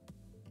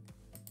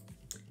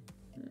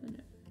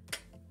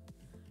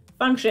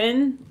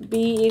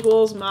b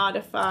equals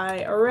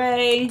modify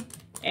array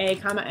a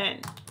comma n.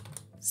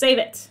 Save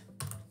it.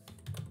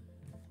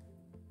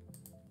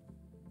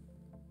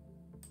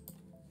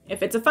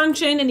 If it's a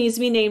function, it needs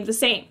to be named the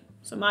same.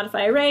 So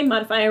modify array,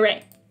 modify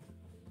array.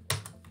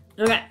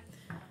 Okay.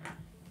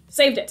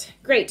 Saved it.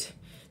 Great.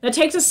 That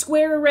takes a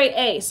square array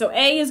A. So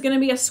A is going to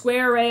be a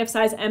square array of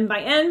size m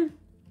by n.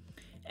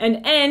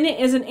 And n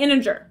is an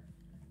integer.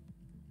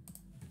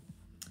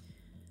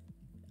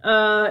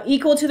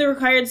 Equal to the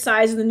required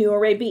size of the new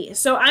array B.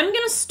 So I'm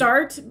going to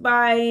start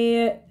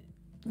by,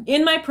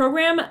 in my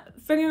program,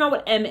 figuring out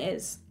what m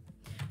is.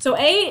 So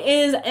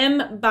A is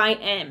m by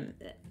m.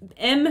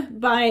 M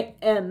by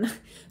m.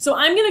 So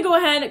I'm going to go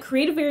ahead and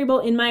create a variable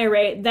in my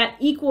array that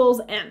equals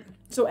m.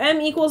 So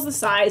m equals the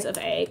size of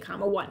a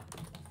comma 1.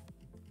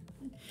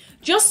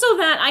 Just so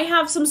that I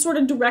have some sort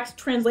of direct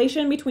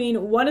translation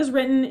between what is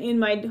written in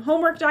my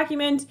homework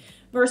document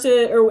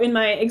versus, or in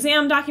my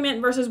exam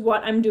document versus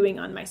what I'm doing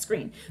on my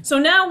screen. So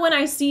now when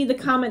I see the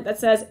comment that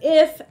says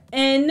if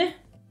n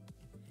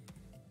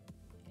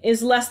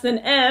is less than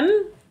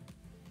m,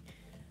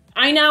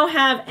 I now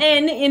have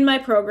n in my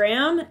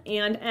program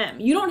and m.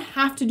 You don't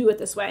have to do it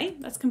this way.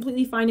 That's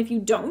completely fine if you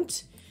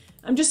don't.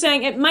 I'm just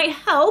saying it might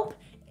help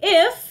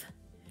if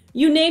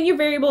you name your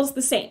variables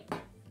the same.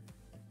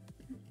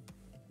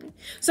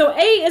 So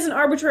A is an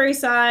arbitrary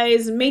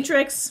size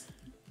matrix,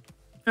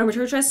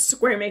 arbitrary size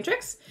square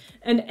matrix,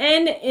 and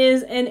n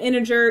is an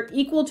integer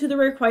equal to the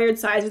required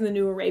size in the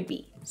new array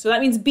B. So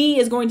that means B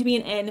is going to be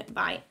an n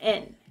by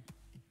n.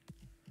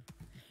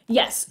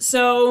 Yes,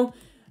 so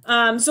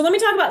let me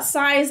talk about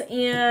size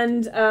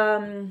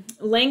and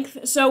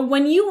length. So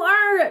when you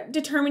are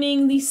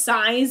determining the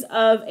size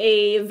of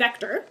a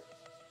vector,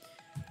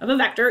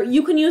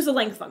 you can use the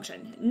length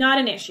function, not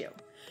an issue.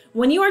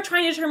 When you are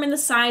trying to determine the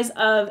size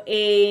of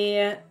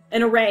an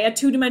array, a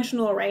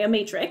two-dimensional array, a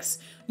matrix,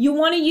 you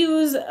want to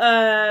use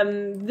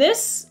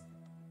this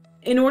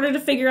in order to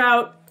figure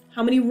out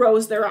how many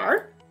rows there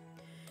are.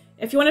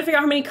 If you want to figure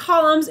out how many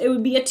columns, it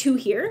would be a 2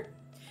 here.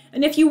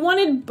 And if you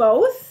wanted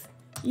both,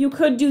 you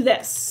could do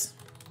this.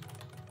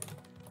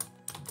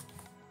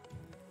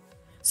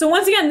 So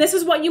once again, this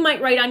is what you might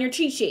write on your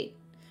cheat sheet.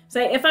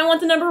 Say, if I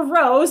want the number of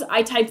rows,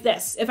 I type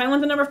this. If I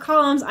want the number of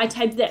columns, I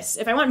type this.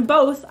 If I want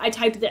both, I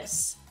type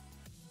this.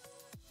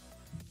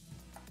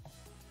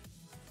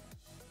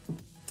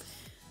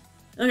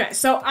 Okay,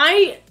 so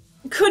I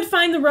could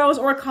find the rows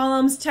or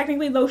columns.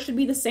 Technically, those should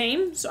be the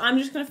same. So I'm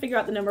just going to figure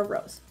out the number of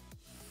rows.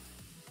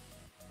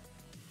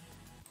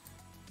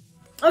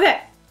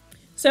 Okay,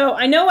 so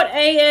I know what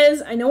A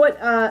is. I know what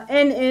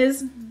N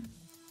is.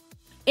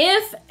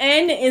 If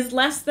N is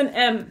less than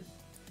M,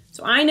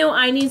 so I know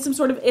I need some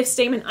sort of if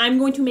statement. I'm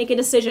going to make a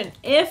decision.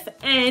 If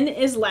N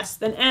is less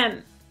than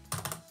M.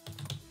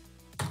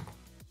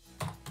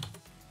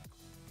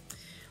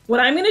 What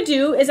I'm going to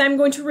do is I'm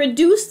going to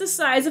reduce the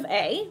size of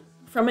A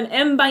from an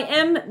M by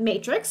M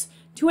matrix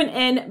to an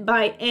N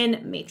by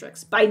N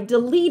matrix by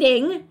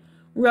deleting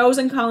rows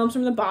and columns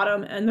from the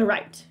bottom and the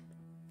right.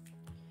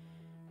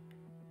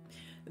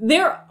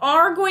 There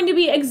are going to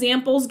be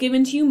examples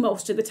given to you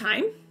most of the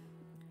time.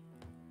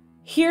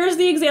 Here's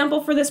the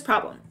example for this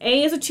problem.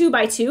 A is a 2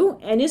 by 2,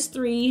 N is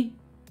 3.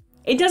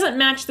 It doesn't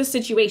match the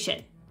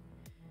situation.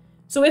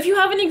 So if you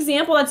have an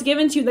example that's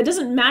given to you that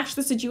doesn't match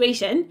the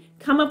situation,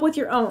 come up with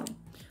your own.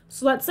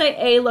 So let's say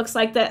A looks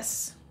like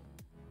this.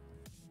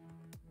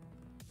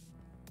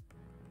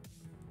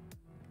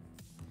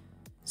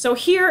 So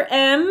here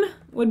M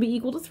would be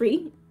equal to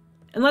 3,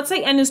 and let's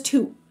say N is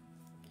 2.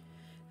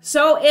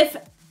 So if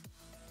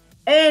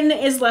N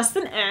is less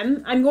than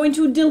M, I'm going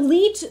to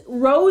delete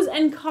rows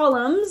and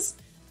columns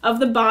of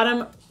the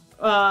bottom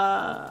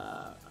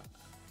and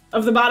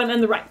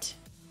the right.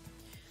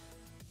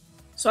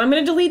 So I'm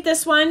going to delete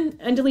this one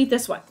and delete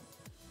this one.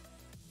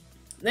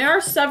 There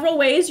are several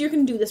ways you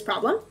can do this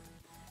problem.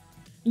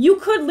 You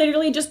could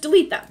literally just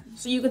delete them.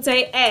 So you could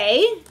say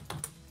A,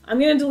 I'm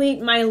going to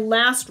delete my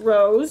last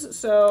rows,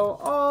 so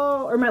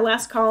all, or my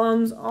last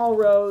columns, all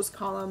rows,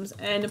 columns,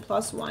 n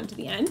plus 1 to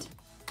the end.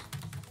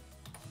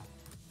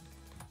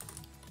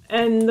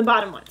 And the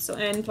bottom one, so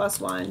n plus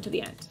 1 to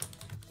the end.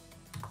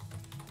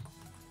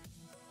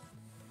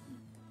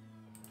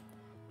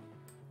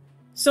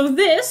 So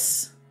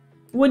this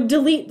would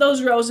delete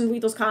those rows and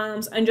delete those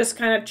columns and just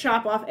kind of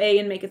chop off A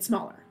and make it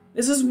smaller.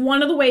 This is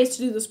one of the ways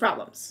to do this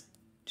problem.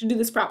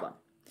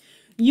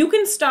 You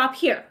can stop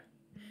here.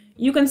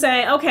 You can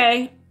say,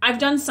 okay, I've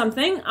done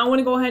something. I want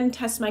to go ahead and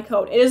test my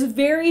code. It is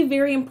very,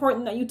 very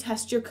important that you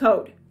test your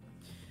code.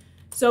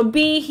 So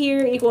B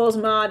here equals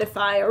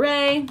modify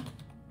array.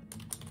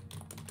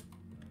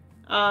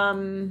 I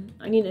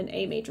need an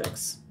A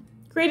matrix.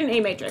 create an A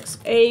matrix.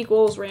 A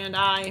equals rand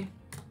I,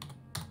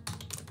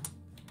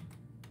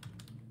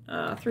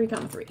 3,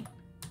 3.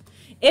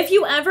 If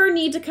you ever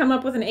need to come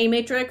up with an A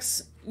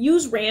matrix,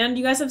 use rand.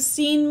 You guys have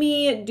seen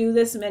me do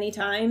this many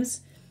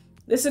times.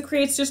 This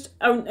creates just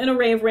an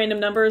array of random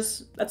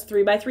numbers. That's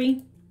 3 by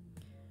 3.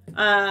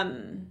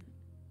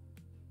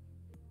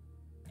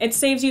 It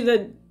saves you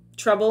the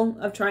trouble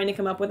of trying to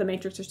come up with a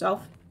matrix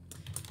yourself.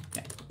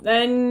 Okay.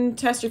 Then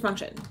test your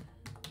function.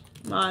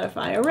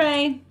 Modify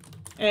array.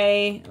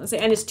 Let's say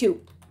n is 2.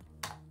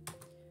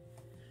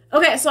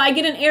 Okay, so I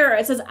get an error.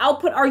 It says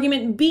output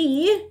argument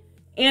b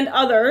and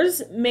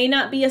others may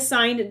not be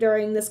assigned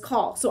during this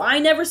call. So I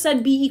never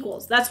said b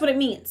equals. That's what it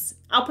means.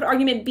 Output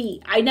argument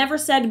b. I never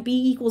said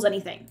b equals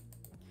anything.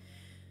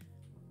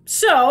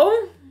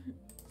 So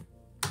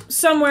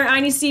somewhere I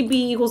need to see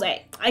b equals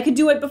a. I could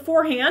do it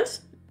beforehand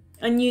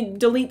and you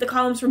delete the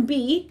columns from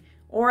b,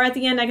 or at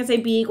the end I can say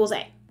b equals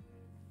a.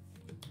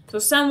 So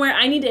somewhere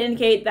I need to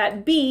indicate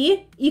that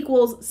b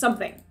equals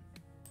something.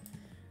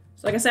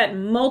 So like I said,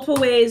 multiple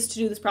ways to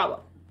do this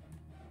problem.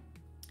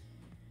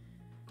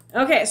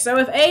 Okay, so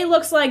if A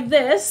looks like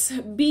this,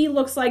 B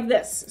looks like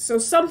this. So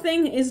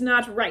something is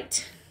not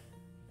right.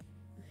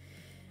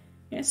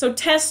 Okay, so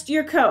test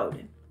your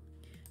code.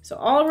 So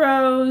all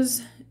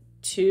rows,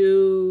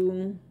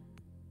 2,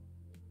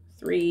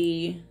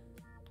 3.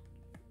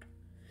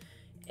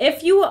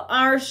 If you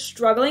are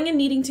struggling and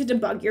needing to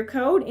debug your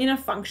code in a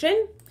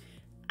function,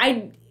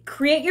 I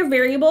create your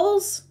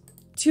variables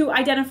to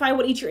identify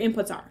what each of your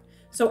inputs are.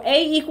 So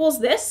A equals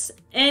this,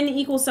 N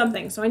equals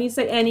something. So I need to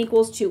say N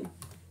equals 2.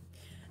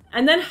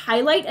 And then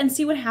highlight and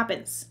see what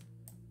happens.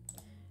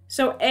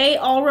 So A,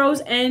 all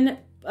rows, N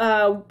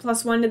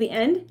plus 1 to the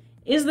end,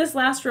 is this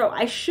last row.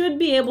 I should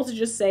be able to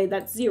just say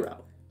that's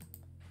 0.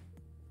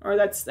 Or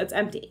that's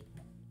empty.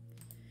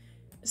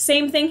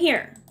 Same thing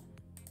here.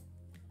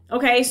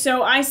 Okay,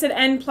 so I said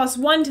N plus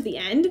 1 to the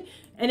end,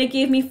 and it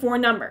gave me 4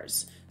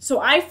 numbers. So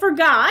I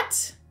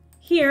forgot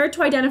here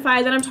to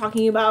identify that I'm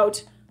talking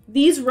about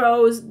these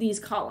rows,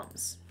 these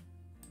columns.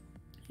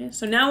 Okay,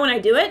 so now when I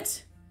do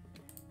it,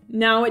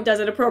 now it does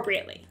it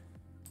appropriately.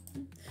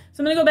 So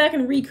I'm going to go back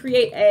and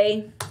recreate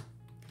A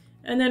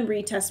and then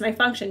retest my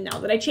function now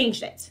that I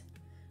changed it.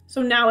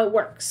 So now it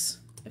works.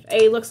 If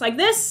A looks like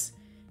this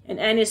and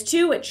N is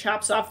 2, it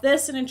chops off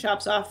this and it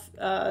chops off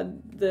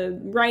the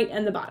right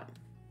and the bottom.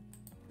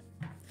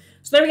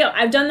 So there we go.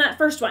 I've done that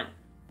first one.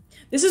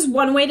 This is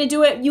one way to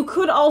do it. You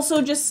could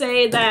also just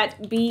say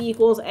that B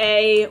equals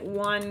A,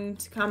 1,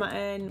 comma,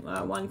 N,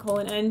 1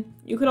 colon N.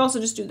 You could also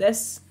just do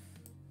this.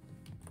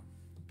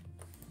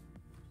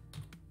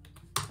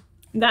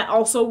 That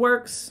also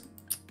works.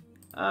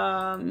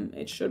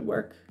 It should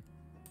work.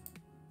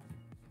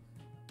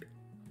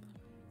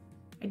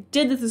 I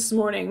did this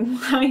morning.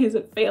 Why is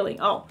it failing?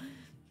 Oh.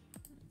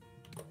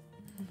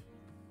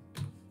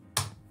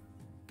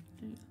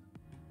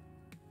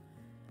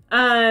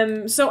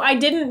 So I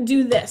didn't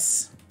do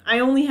this. I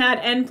only had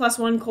N plus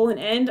 1 colon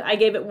N. I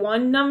gave it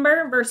one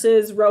number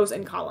versus rows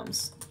and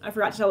columns. I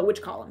forgot to tell it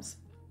which columns.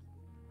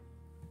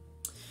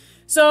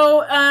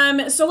 So,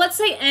 so let's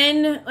say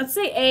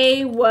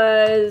A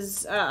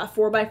was a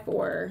 4 by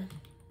 4.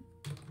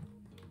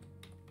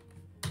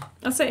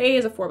 Let's say A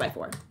is a 4 by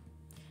 4.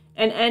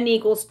 And N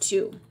equals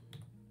 2.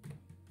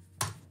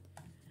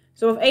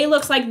 So if A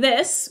looks like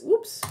this,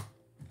 whoops,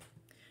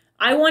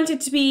 I want it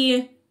to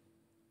be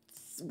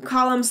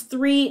columns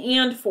 3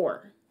 and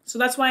 4. So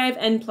that's why I have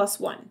N plus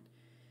 1.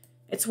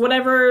 It's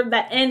whatever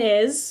that N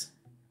is,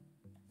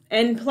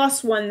 N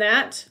plus 1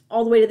 that,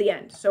 all the way to the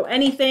end. So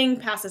anything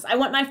passes. I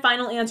want my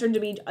final answer to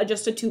be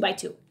just a 2 by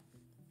 2.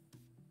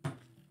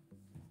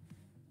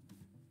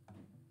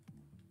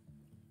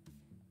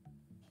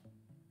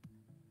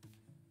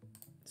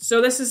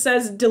 So this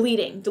says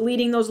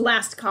deleting those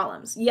last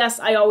columns. Yes,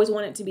 I always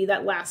want it to be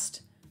that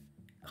last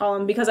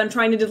column because I'm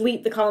trying to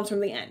delete the columns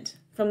from the end,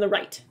 from the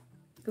right,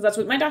 because that's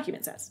what my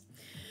document says.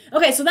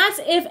 Okay, so that's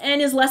if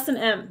N is less than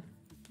M.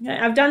 Okay,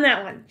 I've done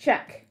that one,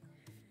 check.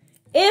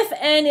 If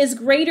N is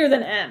greater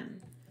than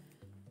M.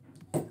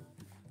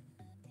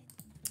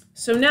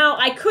 So now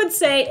I could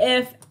say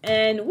if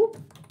N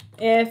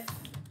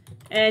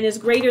is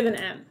greater than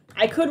M.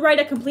 I could write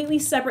a completely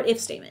separate if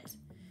statement.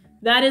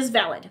 That is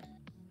valid.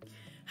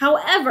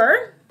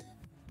 However,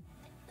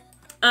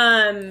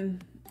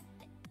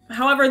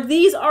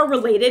 these are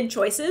related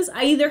choices.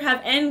 I either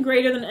have N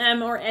greater than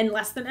M or N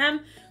less than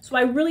M, so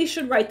I really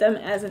should write them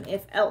as an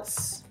if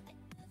else.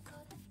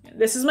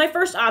 This is my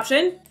first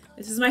option.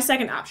 This is my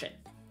second option.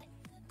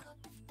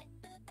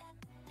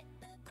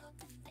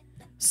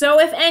 So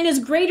if N is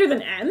greater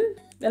than M,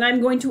 then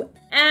I'm going to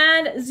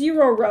add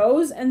 0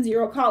 rows and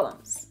 0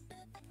 columns.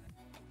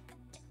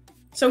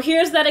 So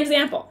here's that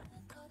example.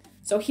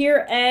 So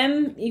here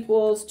M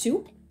equals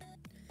 2.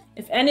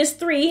 If N is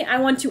 3, I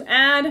want to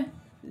add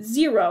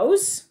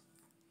zeros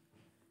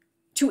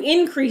to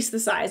increase the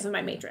size of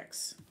my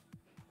matrix.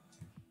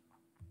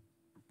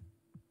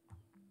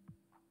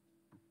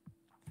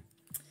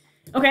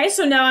 Okay,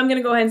 so now I'm going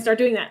to go ahead and start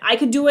doing that. I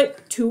could do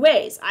it 2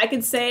 ways. I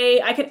could say,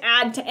 I could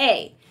add to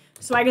A.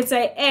 So I could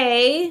say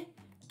a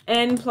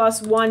n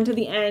plus 1 to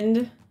the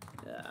end.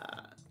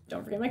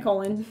 Don't forget my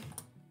colon.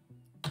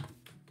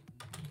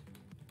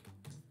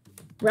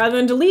 Rather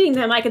than deleting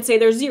them, I could say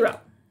they're 0.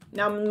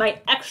 Now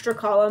my extra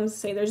columns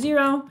say they're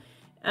 0.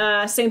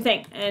 Same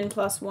thing, n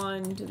plus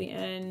 1 to the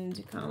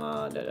end,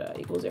 comma,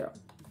 equals 0.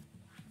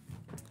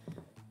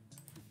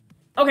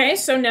 Okay,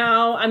 so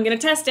now I'm gonna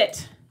test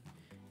it.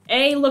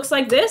 A looks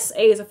like this.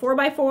 A is a 4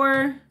 by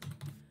 4.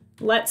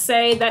 Let's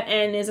say that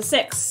n is a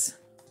 6.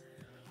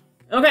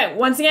 Okay,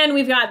 once again,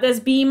 we've got this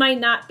B might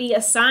not be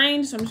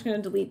assigned, so I'm just gonna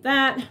delete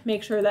that.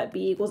 Make sure that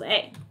B equals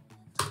A.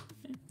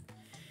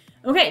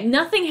 Okay,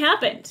 nothing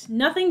happened.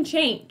 Nothing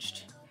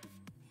changed.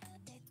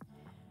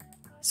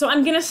 So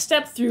I'm gonna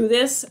step through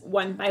this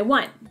one by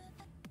one.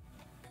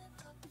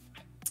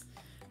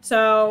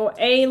 So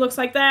A looks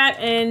like that,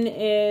 N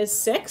is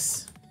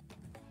 6.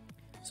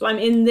 So I'm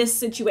in this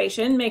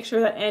situation. Make sure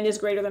that N is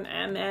greater than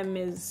M. M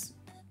is,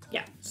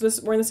 yeah, so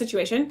we're in the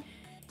situation.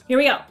 Here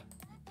we go.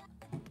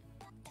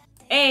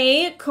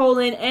 A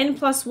colon N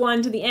plus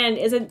 1 to the end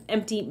is an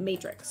empty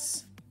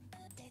matrix.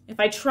 If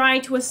I try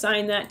to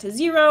assign that to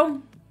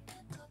 0,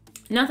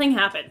 nothing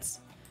happens.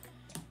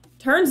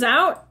 Turns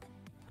out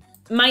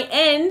my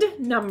end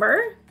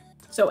number,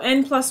 so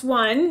n plus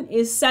 1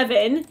 is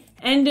 7,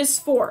 end is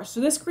 4. So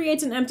this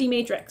creates an empty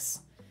matrix.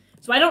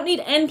 So I don't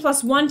need n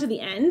plus 1 to the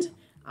end.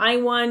 I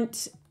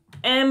want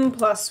m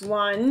plus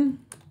 1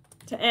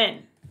 to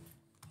n.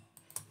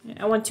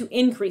 I want to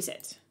increase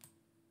it.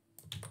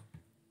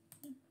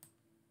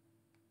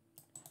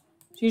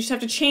 So you just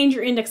have to change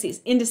your indices.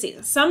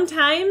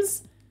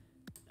 Sometimes,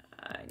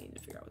 I need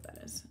to figure out what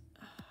that is.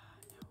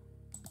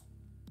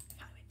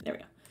 There we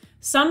go.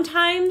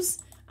 Sometimes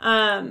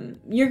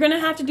you're gonna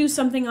have to do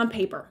something on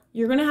paper.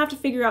 You're gonna have to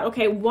figure out,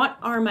 okay, what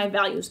are my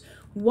values?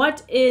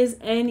 What is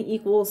n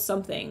equals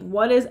something?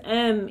 What is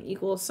m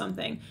equals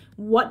something?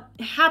 What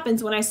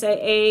happens when I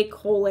say a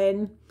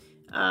colon,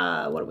 what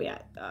are we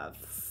at?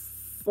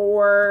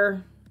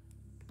 4,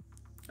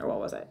 or what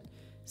was it?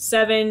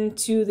 7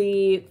 to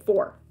the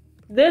 4.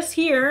 This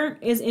here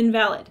is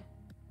invalid.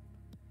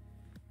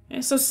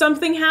 Okay, so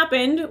something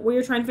happened where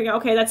you're trying to figure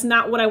out, okay, that's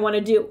not what I want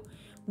to do.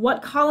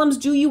 What columns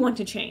do you want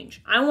to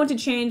change? I want to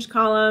change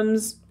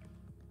columns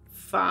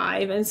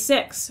 5 and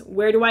 6.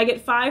 Where do I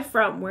get 5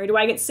 from? Where do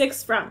I get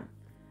 6 from?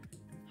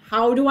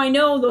 How do I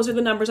know those are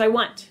the numbers I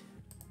want?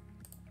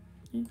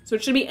 So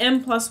it should be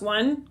m plus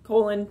 1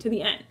 colon to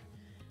the n.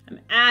 I'm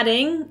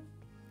adding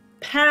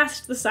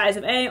past the size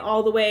of A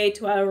all the way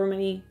to however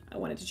many I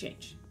want it to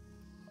change.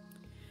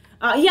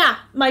 Yeah,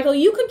 Michael,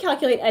 you could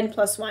calculate n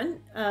plus 1,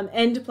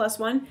 n to plus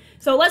 1.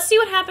 So let's see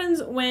what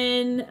happens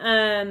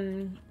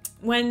when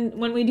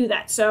we do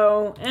that.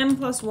 So m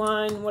plus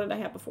 1, what did I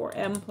have before?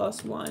 M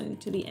plus 1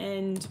 to the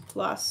end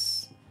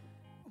plus,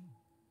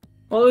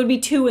 well, it would be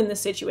 2 in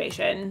this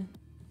situation.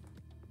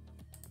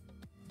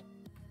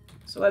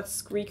 So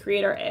let's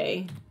recreate our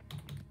A.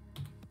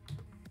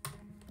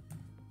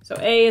 So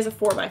A is a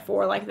 4 by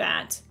 4 like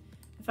that.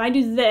 If I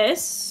do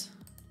this,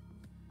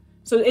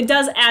 so it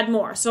does add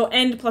more. So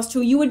n plus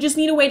 2, you would just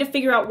need a way to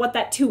figure out what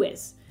that 2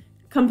 is.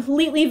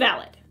 Completely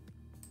valid.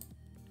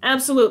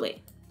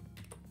 Absolutely.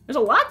 There's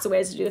lots of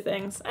ways to do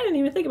things. I didn't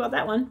even think about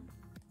that one.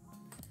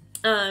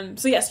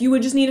 So yes, you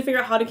would just need to figure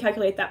out how to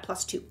calculate that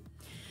plus 2.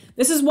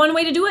 This is one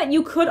way to do it.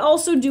 You could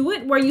also do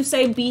it where you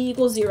say b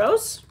equals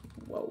zeros.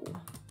 Whoa.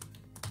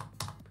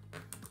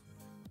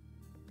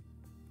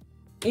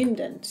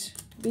 Indent.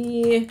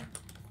 B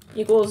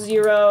equals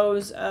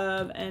zeros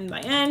of n by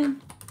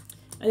n.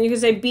 And you can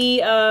say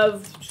b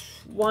of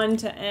 1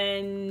 to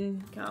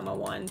n, comma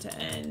 1 to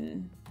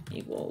n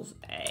equals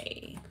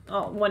a.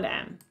 Oh, 1 to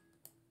m.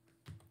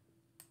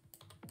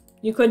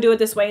 You could do it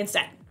this way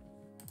instead.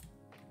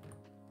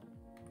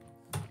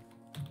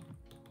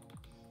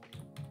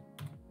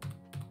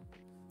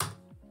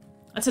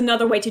 That's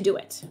another way to do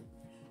it.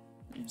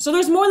 So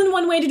there's more than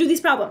one way to do these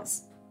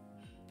problems.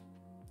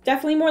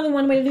 Definitely more than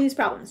one way to do these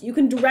problems. You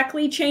can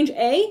directly change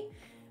A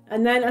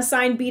and then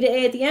assign B to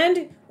A at the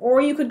end, or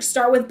you could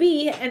start with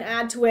B and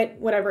add to it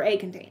whatever A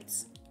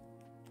contains.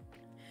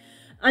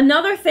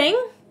 Another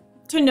thing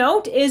to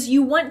note is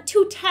you want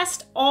to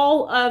test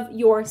all of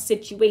your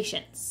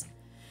situations.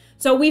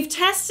 So we've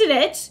tested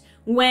it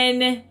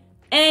when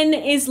n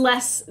is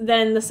less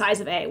than the size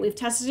of A. We've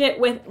tested it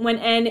with when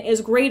n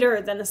is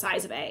greater than the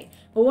size of A.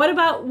 But what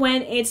about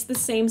when it's the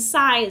same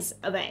size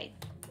of A?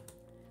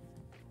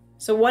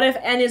 So what if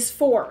n is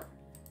 4?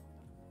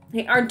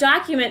 Okay, our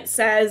document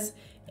says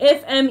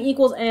if m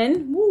equals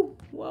n,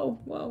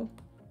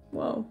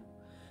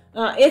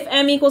 if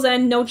m equals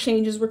n, no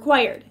change is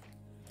required.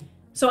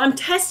 So I'm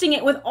testing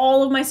it with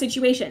all of my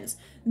situations.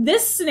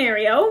 This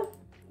scenario,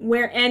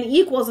 where n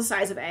equals the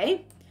size of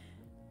A,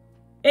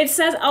 it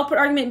says output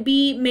argument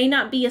B may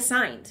not be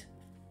assigned.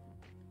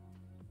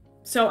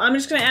 So I'm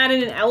just gonna add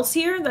in an else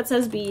here that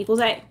says B equals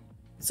A.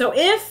 So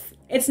if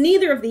it's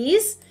neither of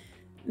these,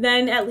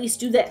 then at least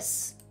do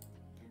this.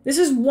 This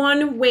is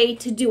one way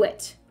to do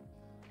it.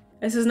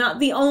 This is not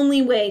the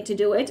only way to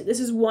do it. This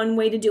is one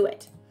way to do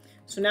it.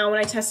 So now when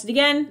I test it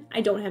again,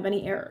 I don't have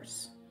any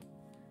errors.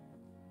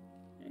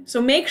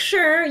 So make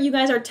sure you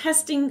guys are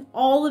testing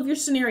all of your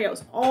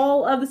scenarios,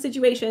 all of the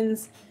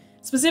situations,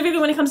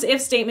 specifically when it comes to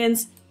if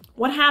statements.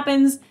 What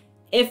happens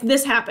if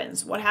this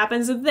happens? What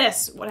happens if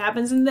this? What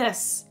happens in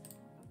this?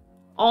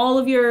 All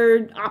of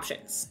your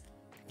options,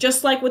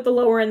 just like with the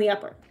lower and the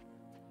upper.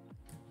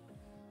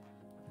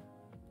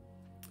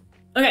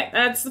 Okay,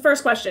 that's the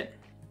first question.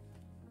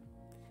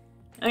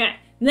 Okay,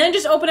 and then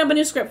just open up a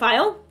new script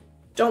file.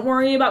 Don't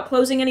worry about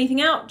closing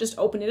anything out. Just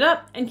open it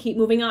up and keep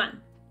moving on.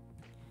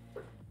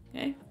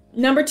 Okay.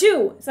 Number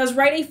 2 says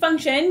write a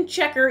function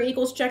checker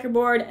equals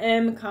checkerboard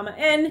m comma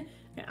n.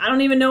 I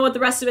don't even know what the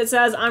rest of it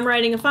says. I'm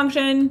writing a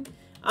function.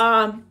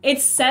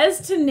 It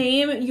says to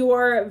name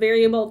your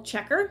variable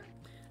checker.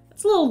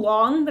 That's a little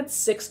long. That's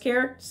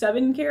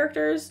 7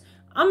 characters.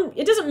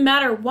 It doesn't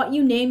matter what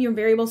you name your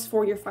variables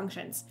for your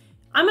functions.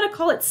 I'm gonna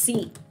call it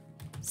C.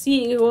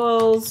 C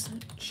equals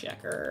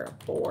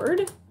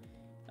checkerboard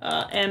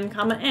m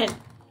comma n.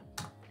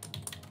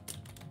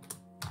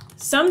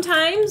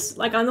 Sometimes,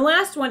 like on the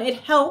last one, it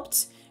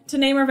helped to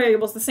name our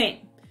variables the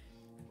same.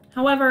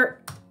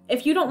 However,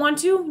 if you don't want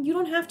to, you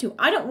don't have to.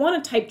 I don't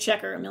want to type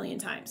checker a million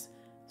times,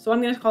 so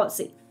I'm going to call it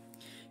C.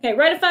 Okay,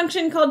 write a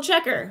function called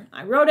checker.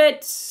 I wrote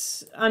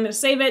it. I'm going to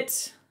save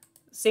it.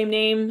 Same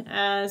name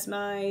as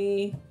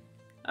my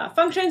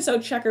function, so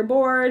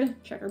checkerboard,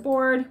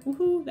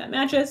 woohoo, that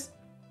matches.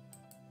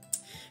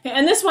 Okay,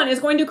 and this one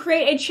is going to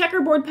create a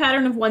checkerboard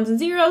pattern of 1s and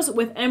 0s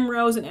with m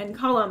rows and n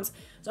columns.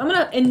 So I'm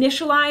going to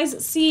initialize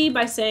C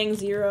by saying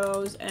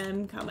 0s,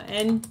 m, comma,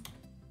 n.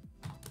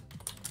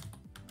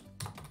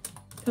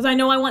 Because I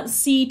know I want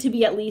C to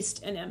be at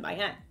least an m by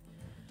n.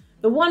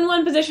 The 1,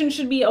 1 position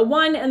should be a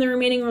 1, and the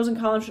remaining rows and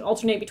columns should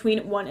alternate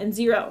between 1 and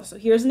 0. So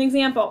here's an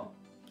example.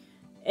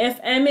 If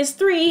m is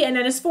 3 and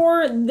n is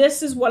 4,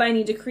 this is what I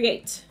need to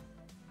create.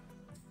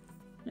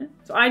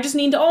 So I just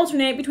need to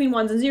alternate between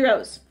 1s and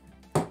 0s.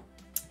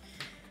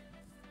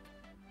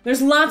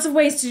 There's lots of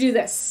ways to do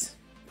this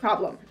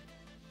problem.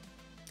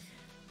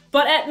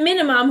 But at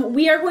minimum,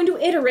 we are going to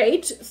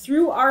iterate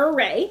through our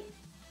array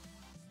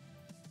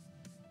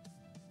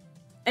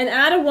and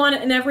add a 1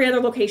 in every other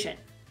location.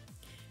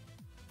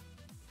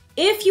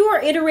 If you are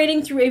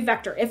iterating through a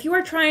vector, if you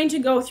are trying to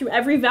go through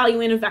every value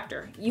in a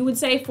vector, you would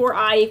say for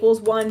I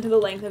equals 1 to the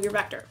length of your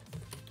vector.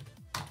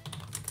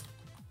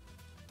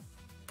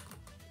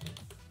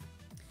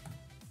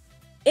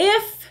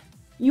 If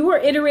you are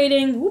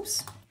iterating,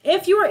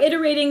 if you are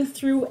iterating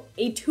through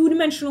a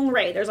 2-dimensional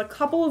array, there's a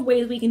couple of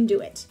ways we can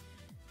do it.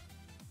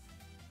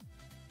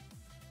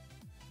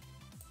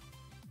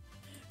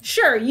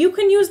 Sure, you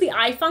can use the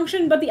I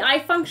function, but the I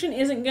function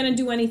isn't going to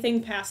do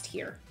anything past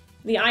here.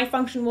 The I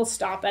function will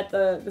stop at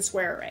the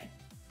square array.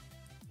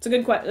 It's a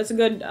good that's a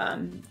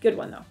good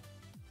one though.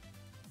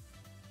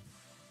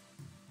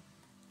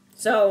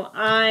 So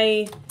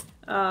I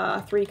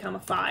 3 comma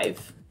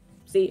 5.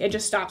 See, it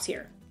just stops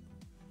here.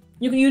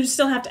 You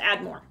still have to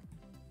add more.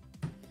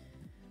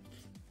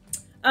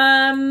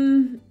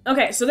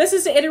 Okay, so this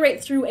is to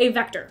iterate through a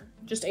vector.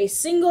 Just a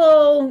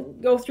single,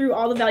 go through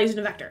all the values in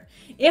a vector.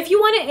 If you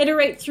want to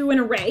iterate through an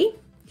array,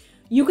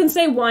 you can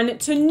say 1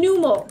 to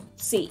numal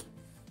C.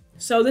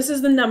 So this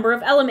is the number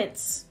of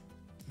elements.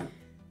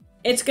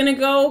 It's going to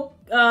go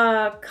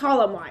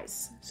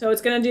column-wise. So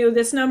it's going to do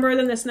this number,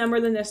 then this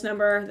number, then this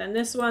number, then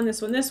this one,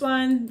 this one, this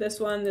one, this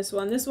one, this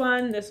one, this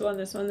one, this one,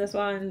 this one, this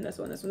one, this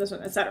one, this one, this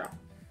one, etc.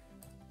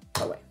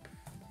 Oh, wait.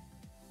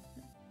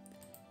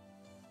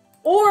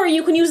 Or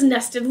you can use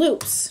nested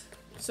loops.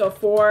 So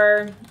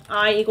for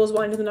I equals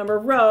 1 to the number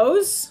of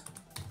rows,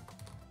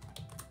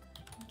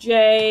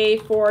 j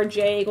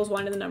equals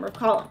 1 to the number of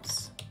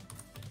columns.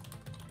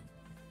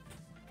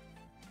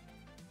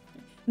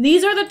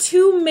 These are the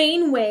 2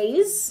 main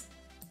ways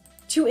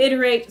to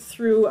iterate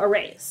through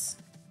arrays.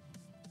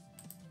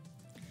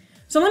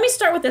 So let me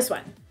start with this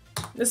one,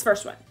 this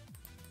first one.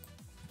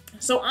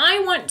 So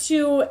I want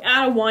to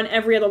add a 1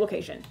 every other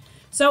location.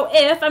 So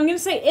if I'm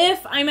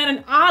at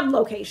an odd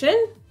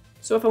location,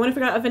 so if I want to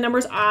figure out if a number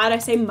is odd, I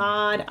say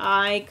mod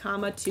I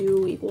comma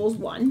 2 equals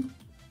 1.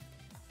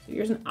 So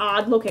here's an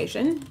odd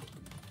location.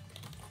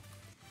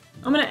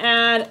 I'm going to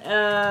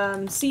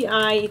add ci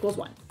equals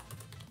 1.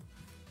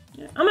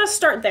 I'm going to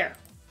start there.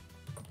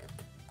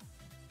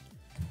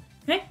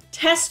 Okay,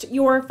 test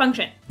your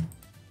function.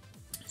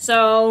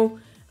 So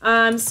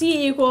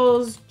c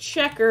equals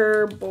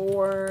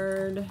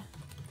checkerboard.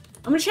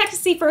 I'm going to check to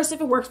see first if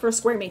it works for a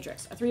square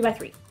matrix, a 3 by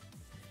 3.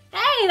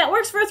 Hey, that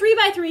works for a 3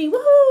 by 3.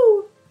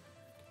 Woohoo!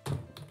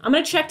 I'm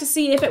going to check to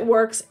see if it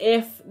works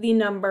if the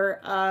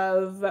number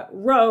of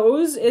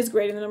rows is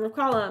greater than the number of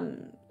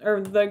columns,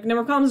 or the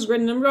number of columns is greater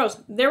than the number of rows.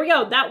 There we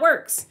go, that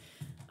works.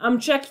 I'm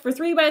checked for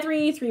 3 by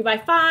 3, 3 by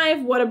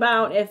 5. What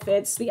about if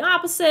it's the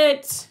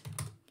opposite?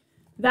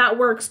 That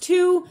works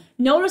too.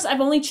 Notice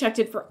I've only checked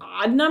it for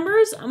odd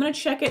numbers. I'm going to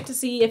check it to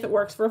see if it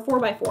works for a 4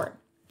 by 4.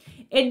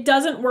 It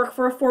doesn't work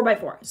for a 4 by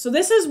 4. So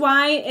this is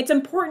why it's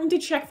important to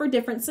check for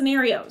different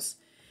scenarios.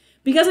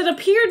 Because it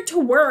appeared to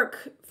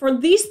work for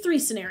these 3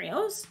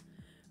 scenarios,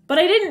 but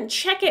I didn't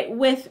check it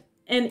with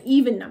an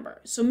even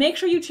number. So make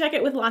sure you check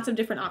it with lots of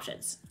different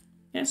options.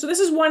 Okay, so this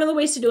is one of the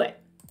ways to do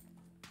it.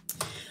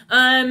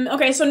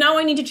 Okay, so now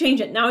I need to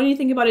change it. Now I need to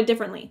think about it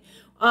differently.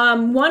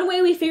 One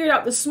way we figured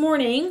out this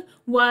morning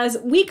was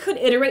we could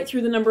iterate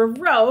through the number of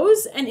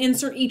rows and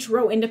insert each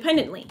row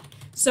independently.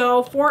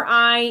 So for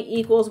I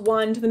equals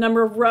 1 to the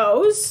number of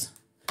rows,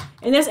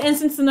 in this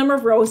instance, the number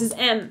of rows is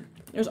m.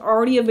 There's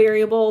already a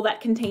variable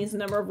that contains the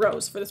number of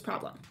rows for this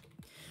problem.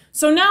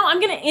 So now I'm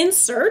going to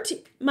insert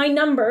my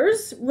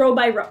numbers row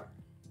by row.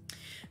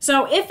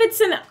 So if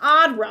it's an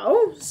odd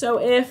row, so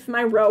if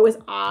my row is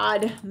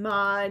odd,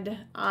 mod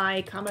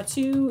I comma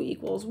 2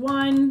 equals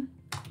 1,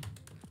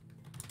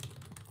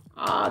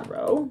 odd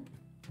row,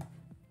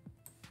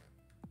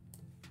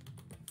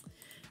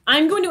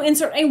 I'm going to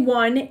insert a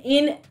 1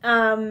 in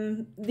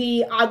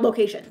the odd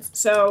locations.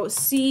 So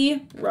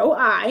C row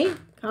I,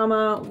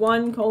 comma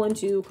 1 colon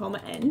 2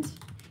 comma end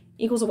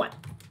equals a 1.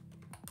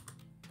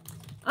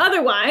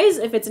 Otherwise,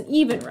 if it's an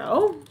even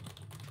row,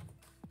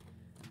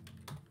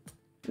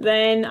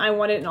 then I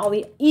want it in all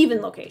the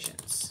even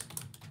locations.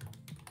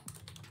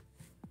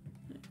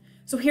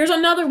 So here's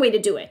another way to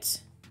do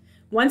it.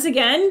 Once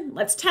again,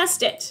 let's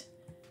test it.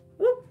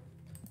 Ooh.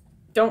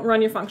 Don't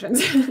run your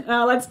functions.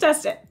 Let's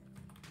test it.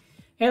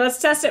 Okay, let's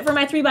test it for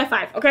my 3 by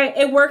 5. Okay,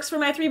 it works for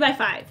my 3 by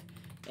 5.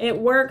 It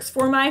works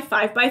for my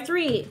 5 by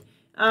 3.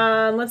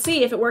 Let's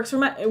see if it works for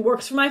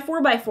my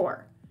 4 by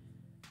 4.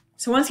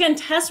 So once again,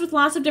 test with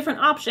lots of different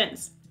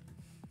options.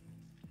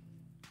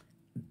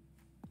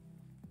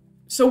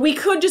 So we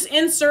could just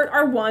insert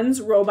our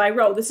ones row by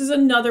row. This is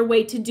another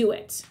way to do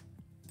it.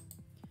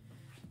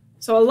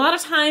 So a lot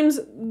of times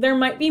there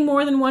might be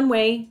more than one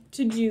way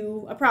to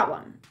do a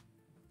problem.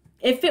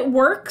 If it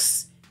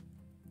works,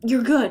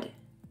 you're good.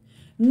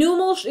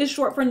 Numal is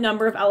short for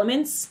number of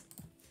elements.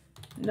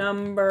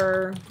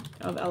 Number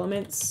of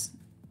elements.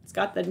 It's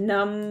got the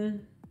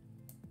num,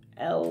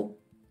 L,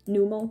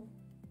 numal.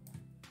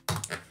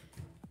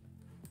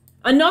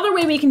 Another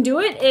way we can do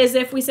it is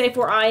if we say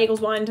for I equals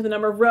 1 to the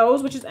number of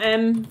rows, which is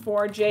m,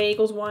 for j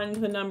equals 1 to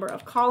the number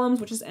of columns,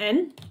 which is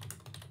n.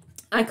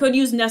 I could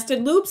use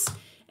nested loops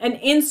and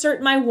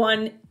insert my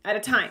 1 at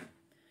a time.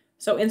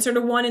 So insert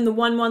a 1 in the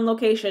 1, 1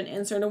 location,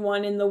 insert a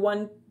 1 in the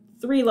 1,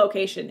 3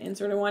 location,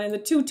 insert a 1 in the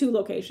 2, 2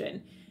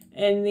 location,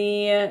 and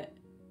the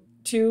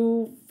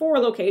 2, 4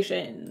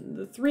 location,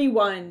 the 3,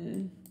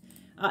 1.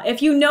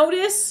 If you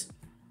notice,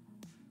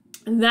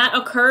 that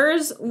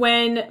occurs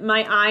when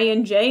my I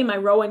and j, my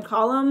row and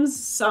columns,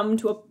 sum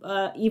to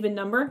a even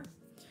number.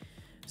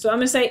 So I'm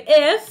going to say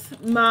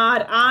if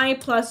mod I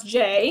plus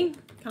j,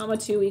 comma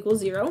 2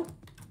 equals 0,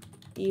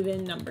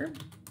 even number,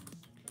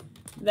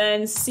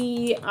 then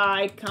ci,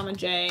 comma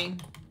j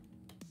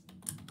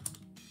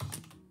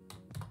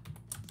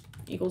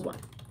equals 1.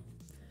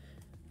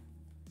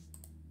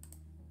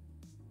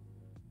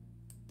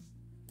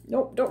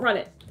 Nope, don't run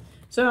it.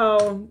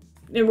 So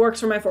it works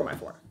for my 4 by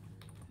 4.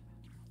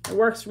 It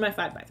works for my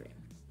 5 by 3.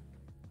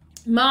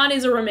 Mod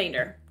is a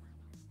remainder.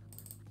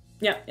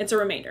 Yeah, it's a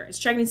remainder. It's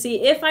checking to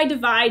see if I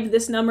divide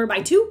this number by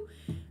 2,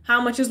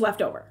 how much is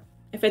left over.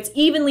 If it's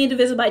evenly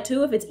divisible by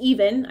 2, if it's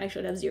even, I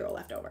should have 0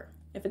 left over.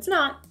 If it's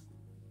not,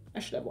 I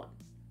should have 1.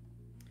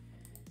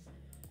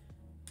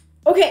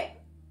 Okay.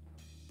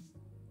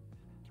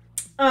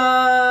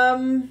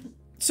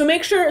 So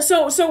make sure,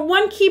 so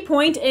one key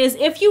point is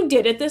if you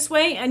did it this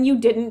way and you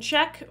didn't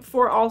check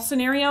for all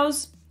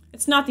scenarios,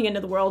 it's not the end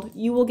of the world.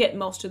 You will get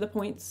most of the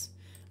points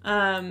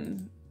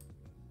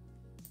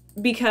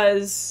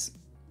because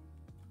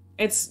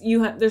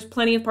there's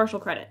plenty of partial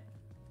credit.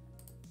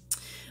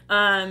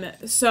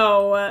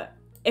 So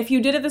if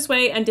you did it this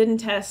way and didn't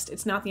test,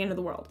 it's not the end of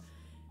the world.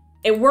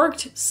 It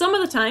worked some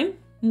of the time,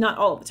 not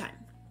all of the time.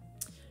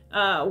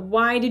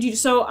 Why did you,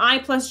 so I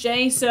plus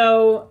j,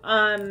 so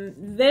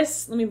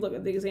this, let me look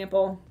at the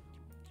example.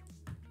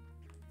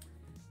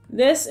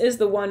 This is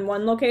the 1,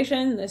 1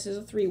 location. This is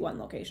a 3, 1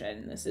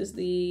 location. This is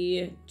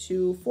the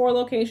 2, 4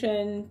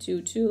 location,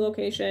 2, 2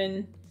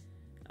 location,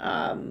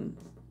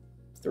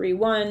 3,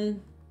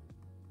 1,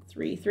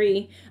 3,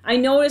 3. I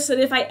noticed that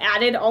if I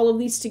added all of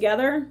these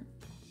together,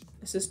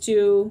 this is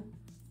 2,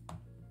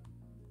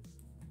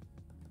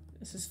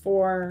 this is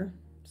 4,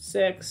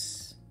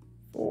 6,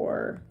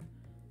 4,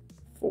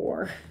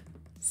 4,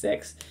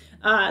 6.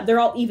 They're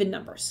all even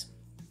numbers.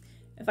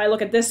 If I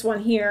look at this one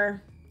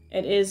here,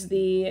 it is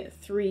the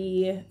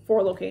 3,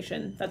 4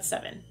 location. That's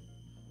 7.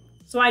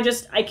 So I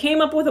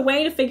came up with a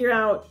way to figure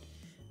out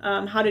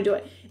how to do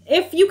it.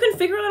 If you can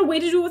figure out a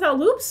way to do it without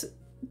loops,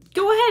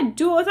 go ahead,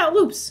 do it without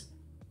loops.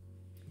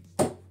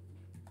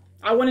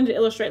 I wanted to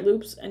illustrate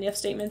loops and if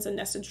statements and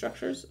nested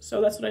structures,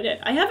 so that's what I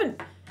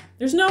did.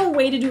 There's no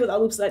way to do it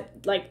without loops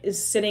that like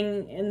is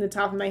sitting in the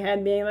top of my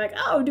head being like,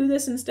 oh, do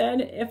this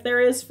instead. If there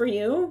is for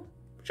you,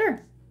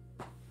 sure.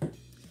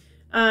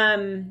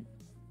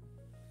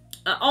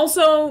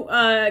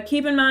 Also,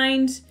 keep in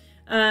mind,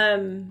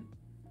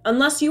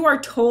 unless you are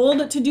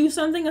told to do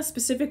something a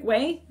specific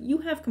way, you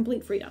have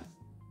complete freedom.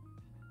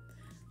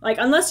 Like,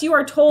 unless you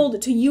are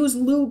told to use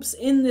loops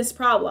in this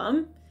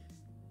problem,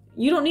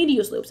 You don't need to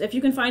use loops. If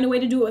you can find a way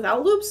to do it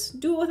without loops,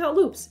 do it without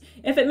loops.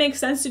 If it makes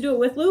sense to do it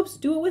with loops,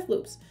 do it with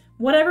loops.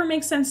 Whatever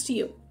makes sense to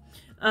you,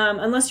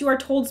 unless you are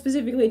told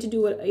specifically to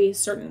do it a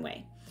certain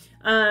way.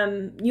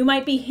 You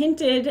might be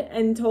hinted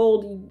and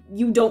told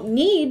you don't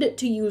need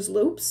to use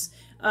loops,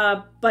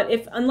 but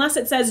unless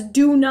it says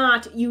do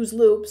not use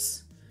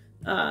loops,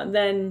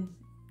 then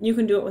you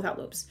can do it without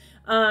loops.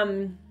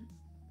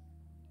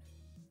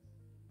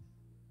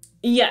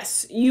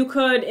 Yes, you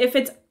could, if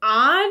it's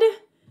odd.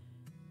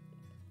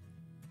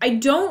 I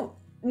don't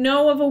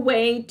know of a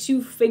way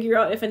to figure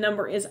out if a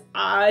number is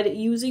odd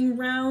using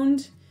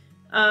round.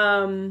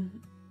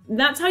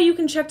 That's how you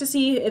can check to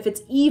see if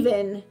it's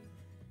even.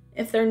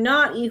 If they're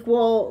not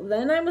equal,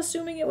 then I'm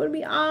assuming it would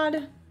be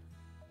odd.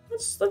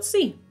 Let's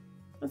see.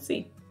 Let's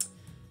see.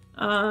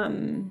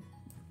 Round.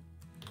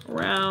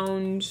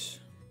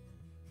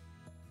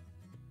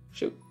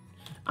 Shoot.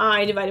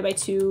 I divided by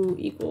 2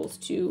 equals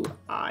to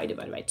I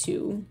divided by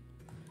 2.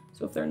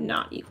 So if they're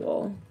not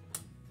equal,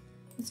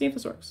 let's see if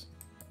this works.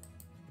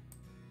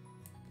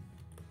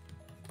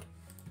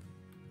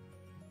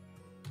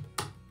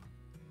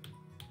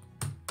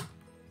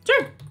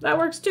 Sure, that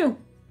works too.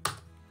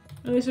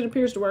 At least it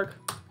appears to work.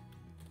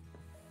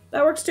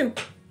 That works too.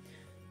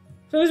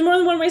 So there's more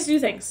than one way to do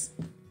things.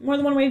 More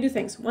than one way to do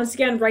things. Once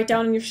again, write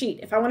down on your sheet.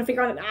 If I want to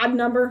figure out an odd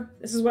number,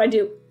 this is what I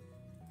do.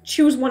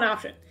 Choose one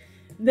option.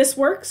 This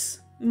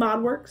works.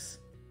 Mod works.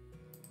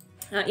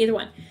 Either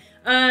one.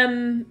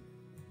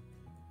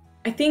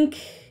 I think,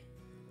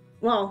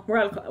 well, we're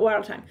out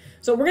of time.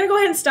 So we're going to go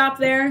ahead and stop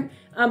there.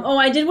 Oh,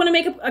 I did want to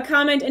make a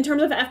comment in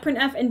terms of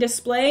fprintf and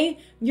display.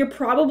 You're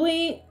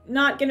probably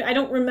not going to, I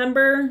don't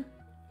remember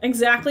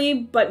exactly,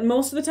 but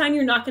most of the time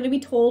you're not going to be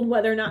told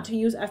whether or not to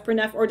use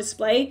fprintf or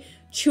display.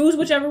 Choose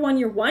whichever one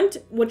you want.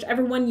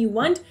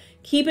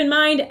 Keep in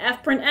mind,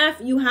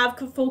 fprintf, you have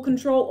full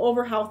control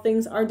over how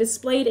things are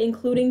displayed,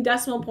 including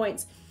decimal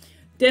points.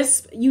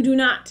 Disp, you do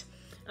not.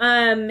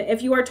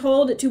 If you are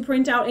told to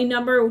print out a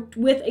number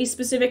with a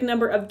specific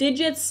number of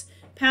digits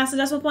past the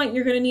decimal point,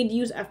 you're going to need to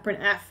use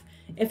fprintf.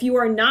 If you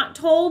are not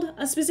told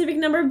a specific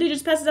number of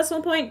digits past the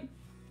decimal point,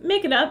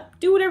 make it up.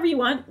 Do whatever you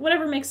want,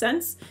 whatever makes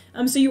sense.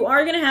 So you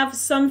are going to have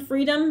some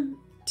freedom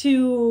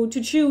to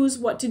choose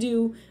what to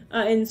do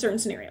in certain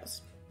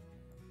scenarios.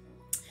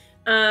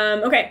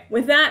 Okay,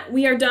 with that,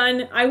 we are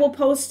done. I will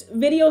post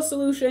video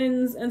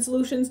solutions and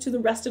solutions to the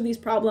rest of these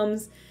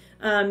problems.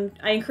 I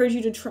encourage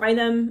you to try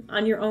them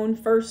on your own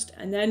first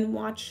and then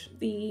watch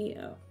the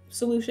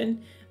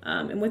solution.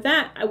 And with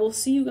that, I will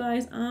see you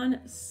guys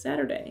on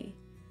Saturday.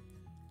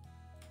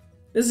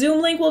 The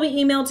Zoom link will be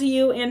emailed to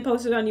you and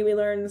posted on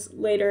UWeLearns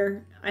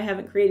later. I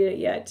haven't created it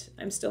yet.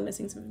 I'm still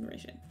missing some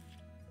information.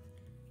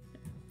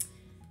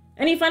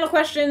 Any final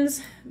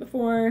questions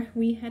before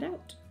we head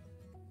out?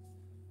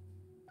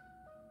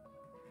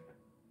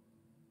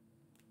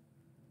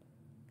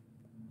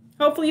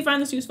 Hopefully you find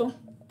this useful.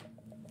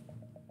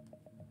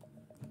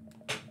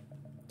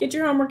 Get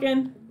your homework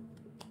in.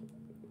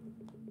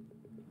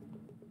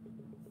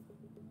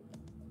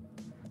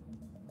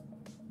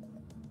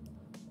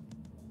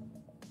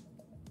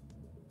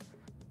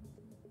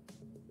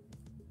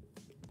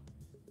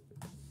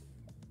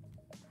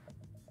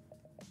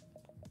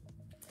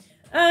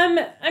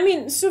 I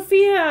mean,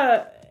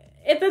 Sophia,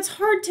 that's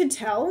hard to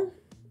tell.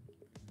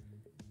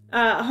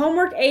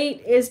 Homework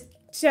 8 is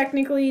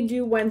technically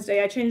due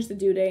Wednesday. I changed the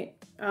due date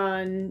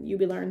on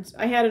UWeLearns.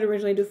 I had it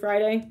originally due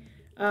Friday.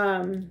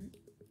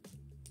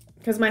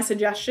 Because my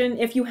suggestion,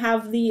 if you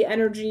have the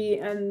energy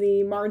and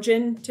the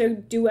margin to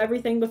do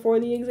everything before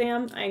the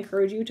exam, I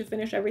encourage you to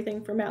finish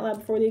everything for MATLAB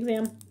before the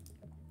exam.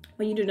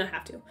 But you do not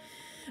have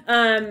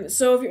to.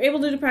 So if you're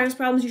able to do practice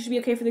problems, you should be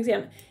okay for the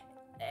exam.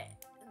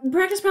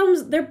 Practice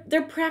problems,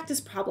 they're practice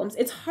problems.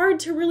 It's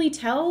hard to really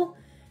tell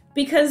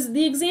because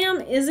the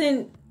exam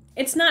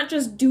it's not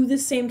just do the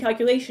same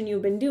calculation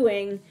you've been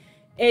doing.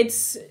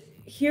 It's,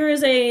 here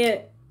is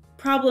a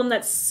problem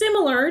that's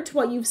similar to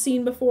what you've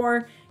seen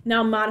before.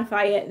 Now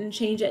modify it and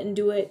change it and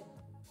do it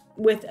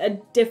with a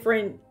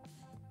different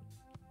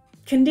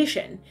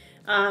condition.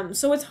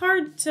 So it's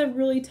hard to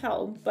really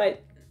tell,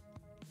 but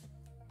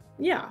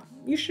yeah,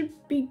 you should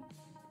be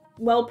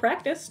well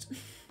practiced.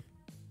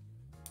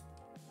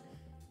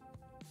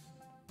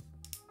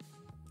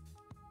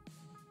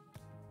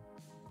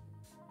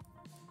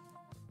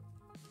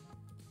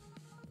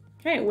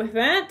 Okay, with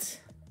that,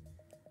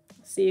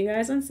 see you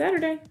guys on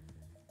Saturday.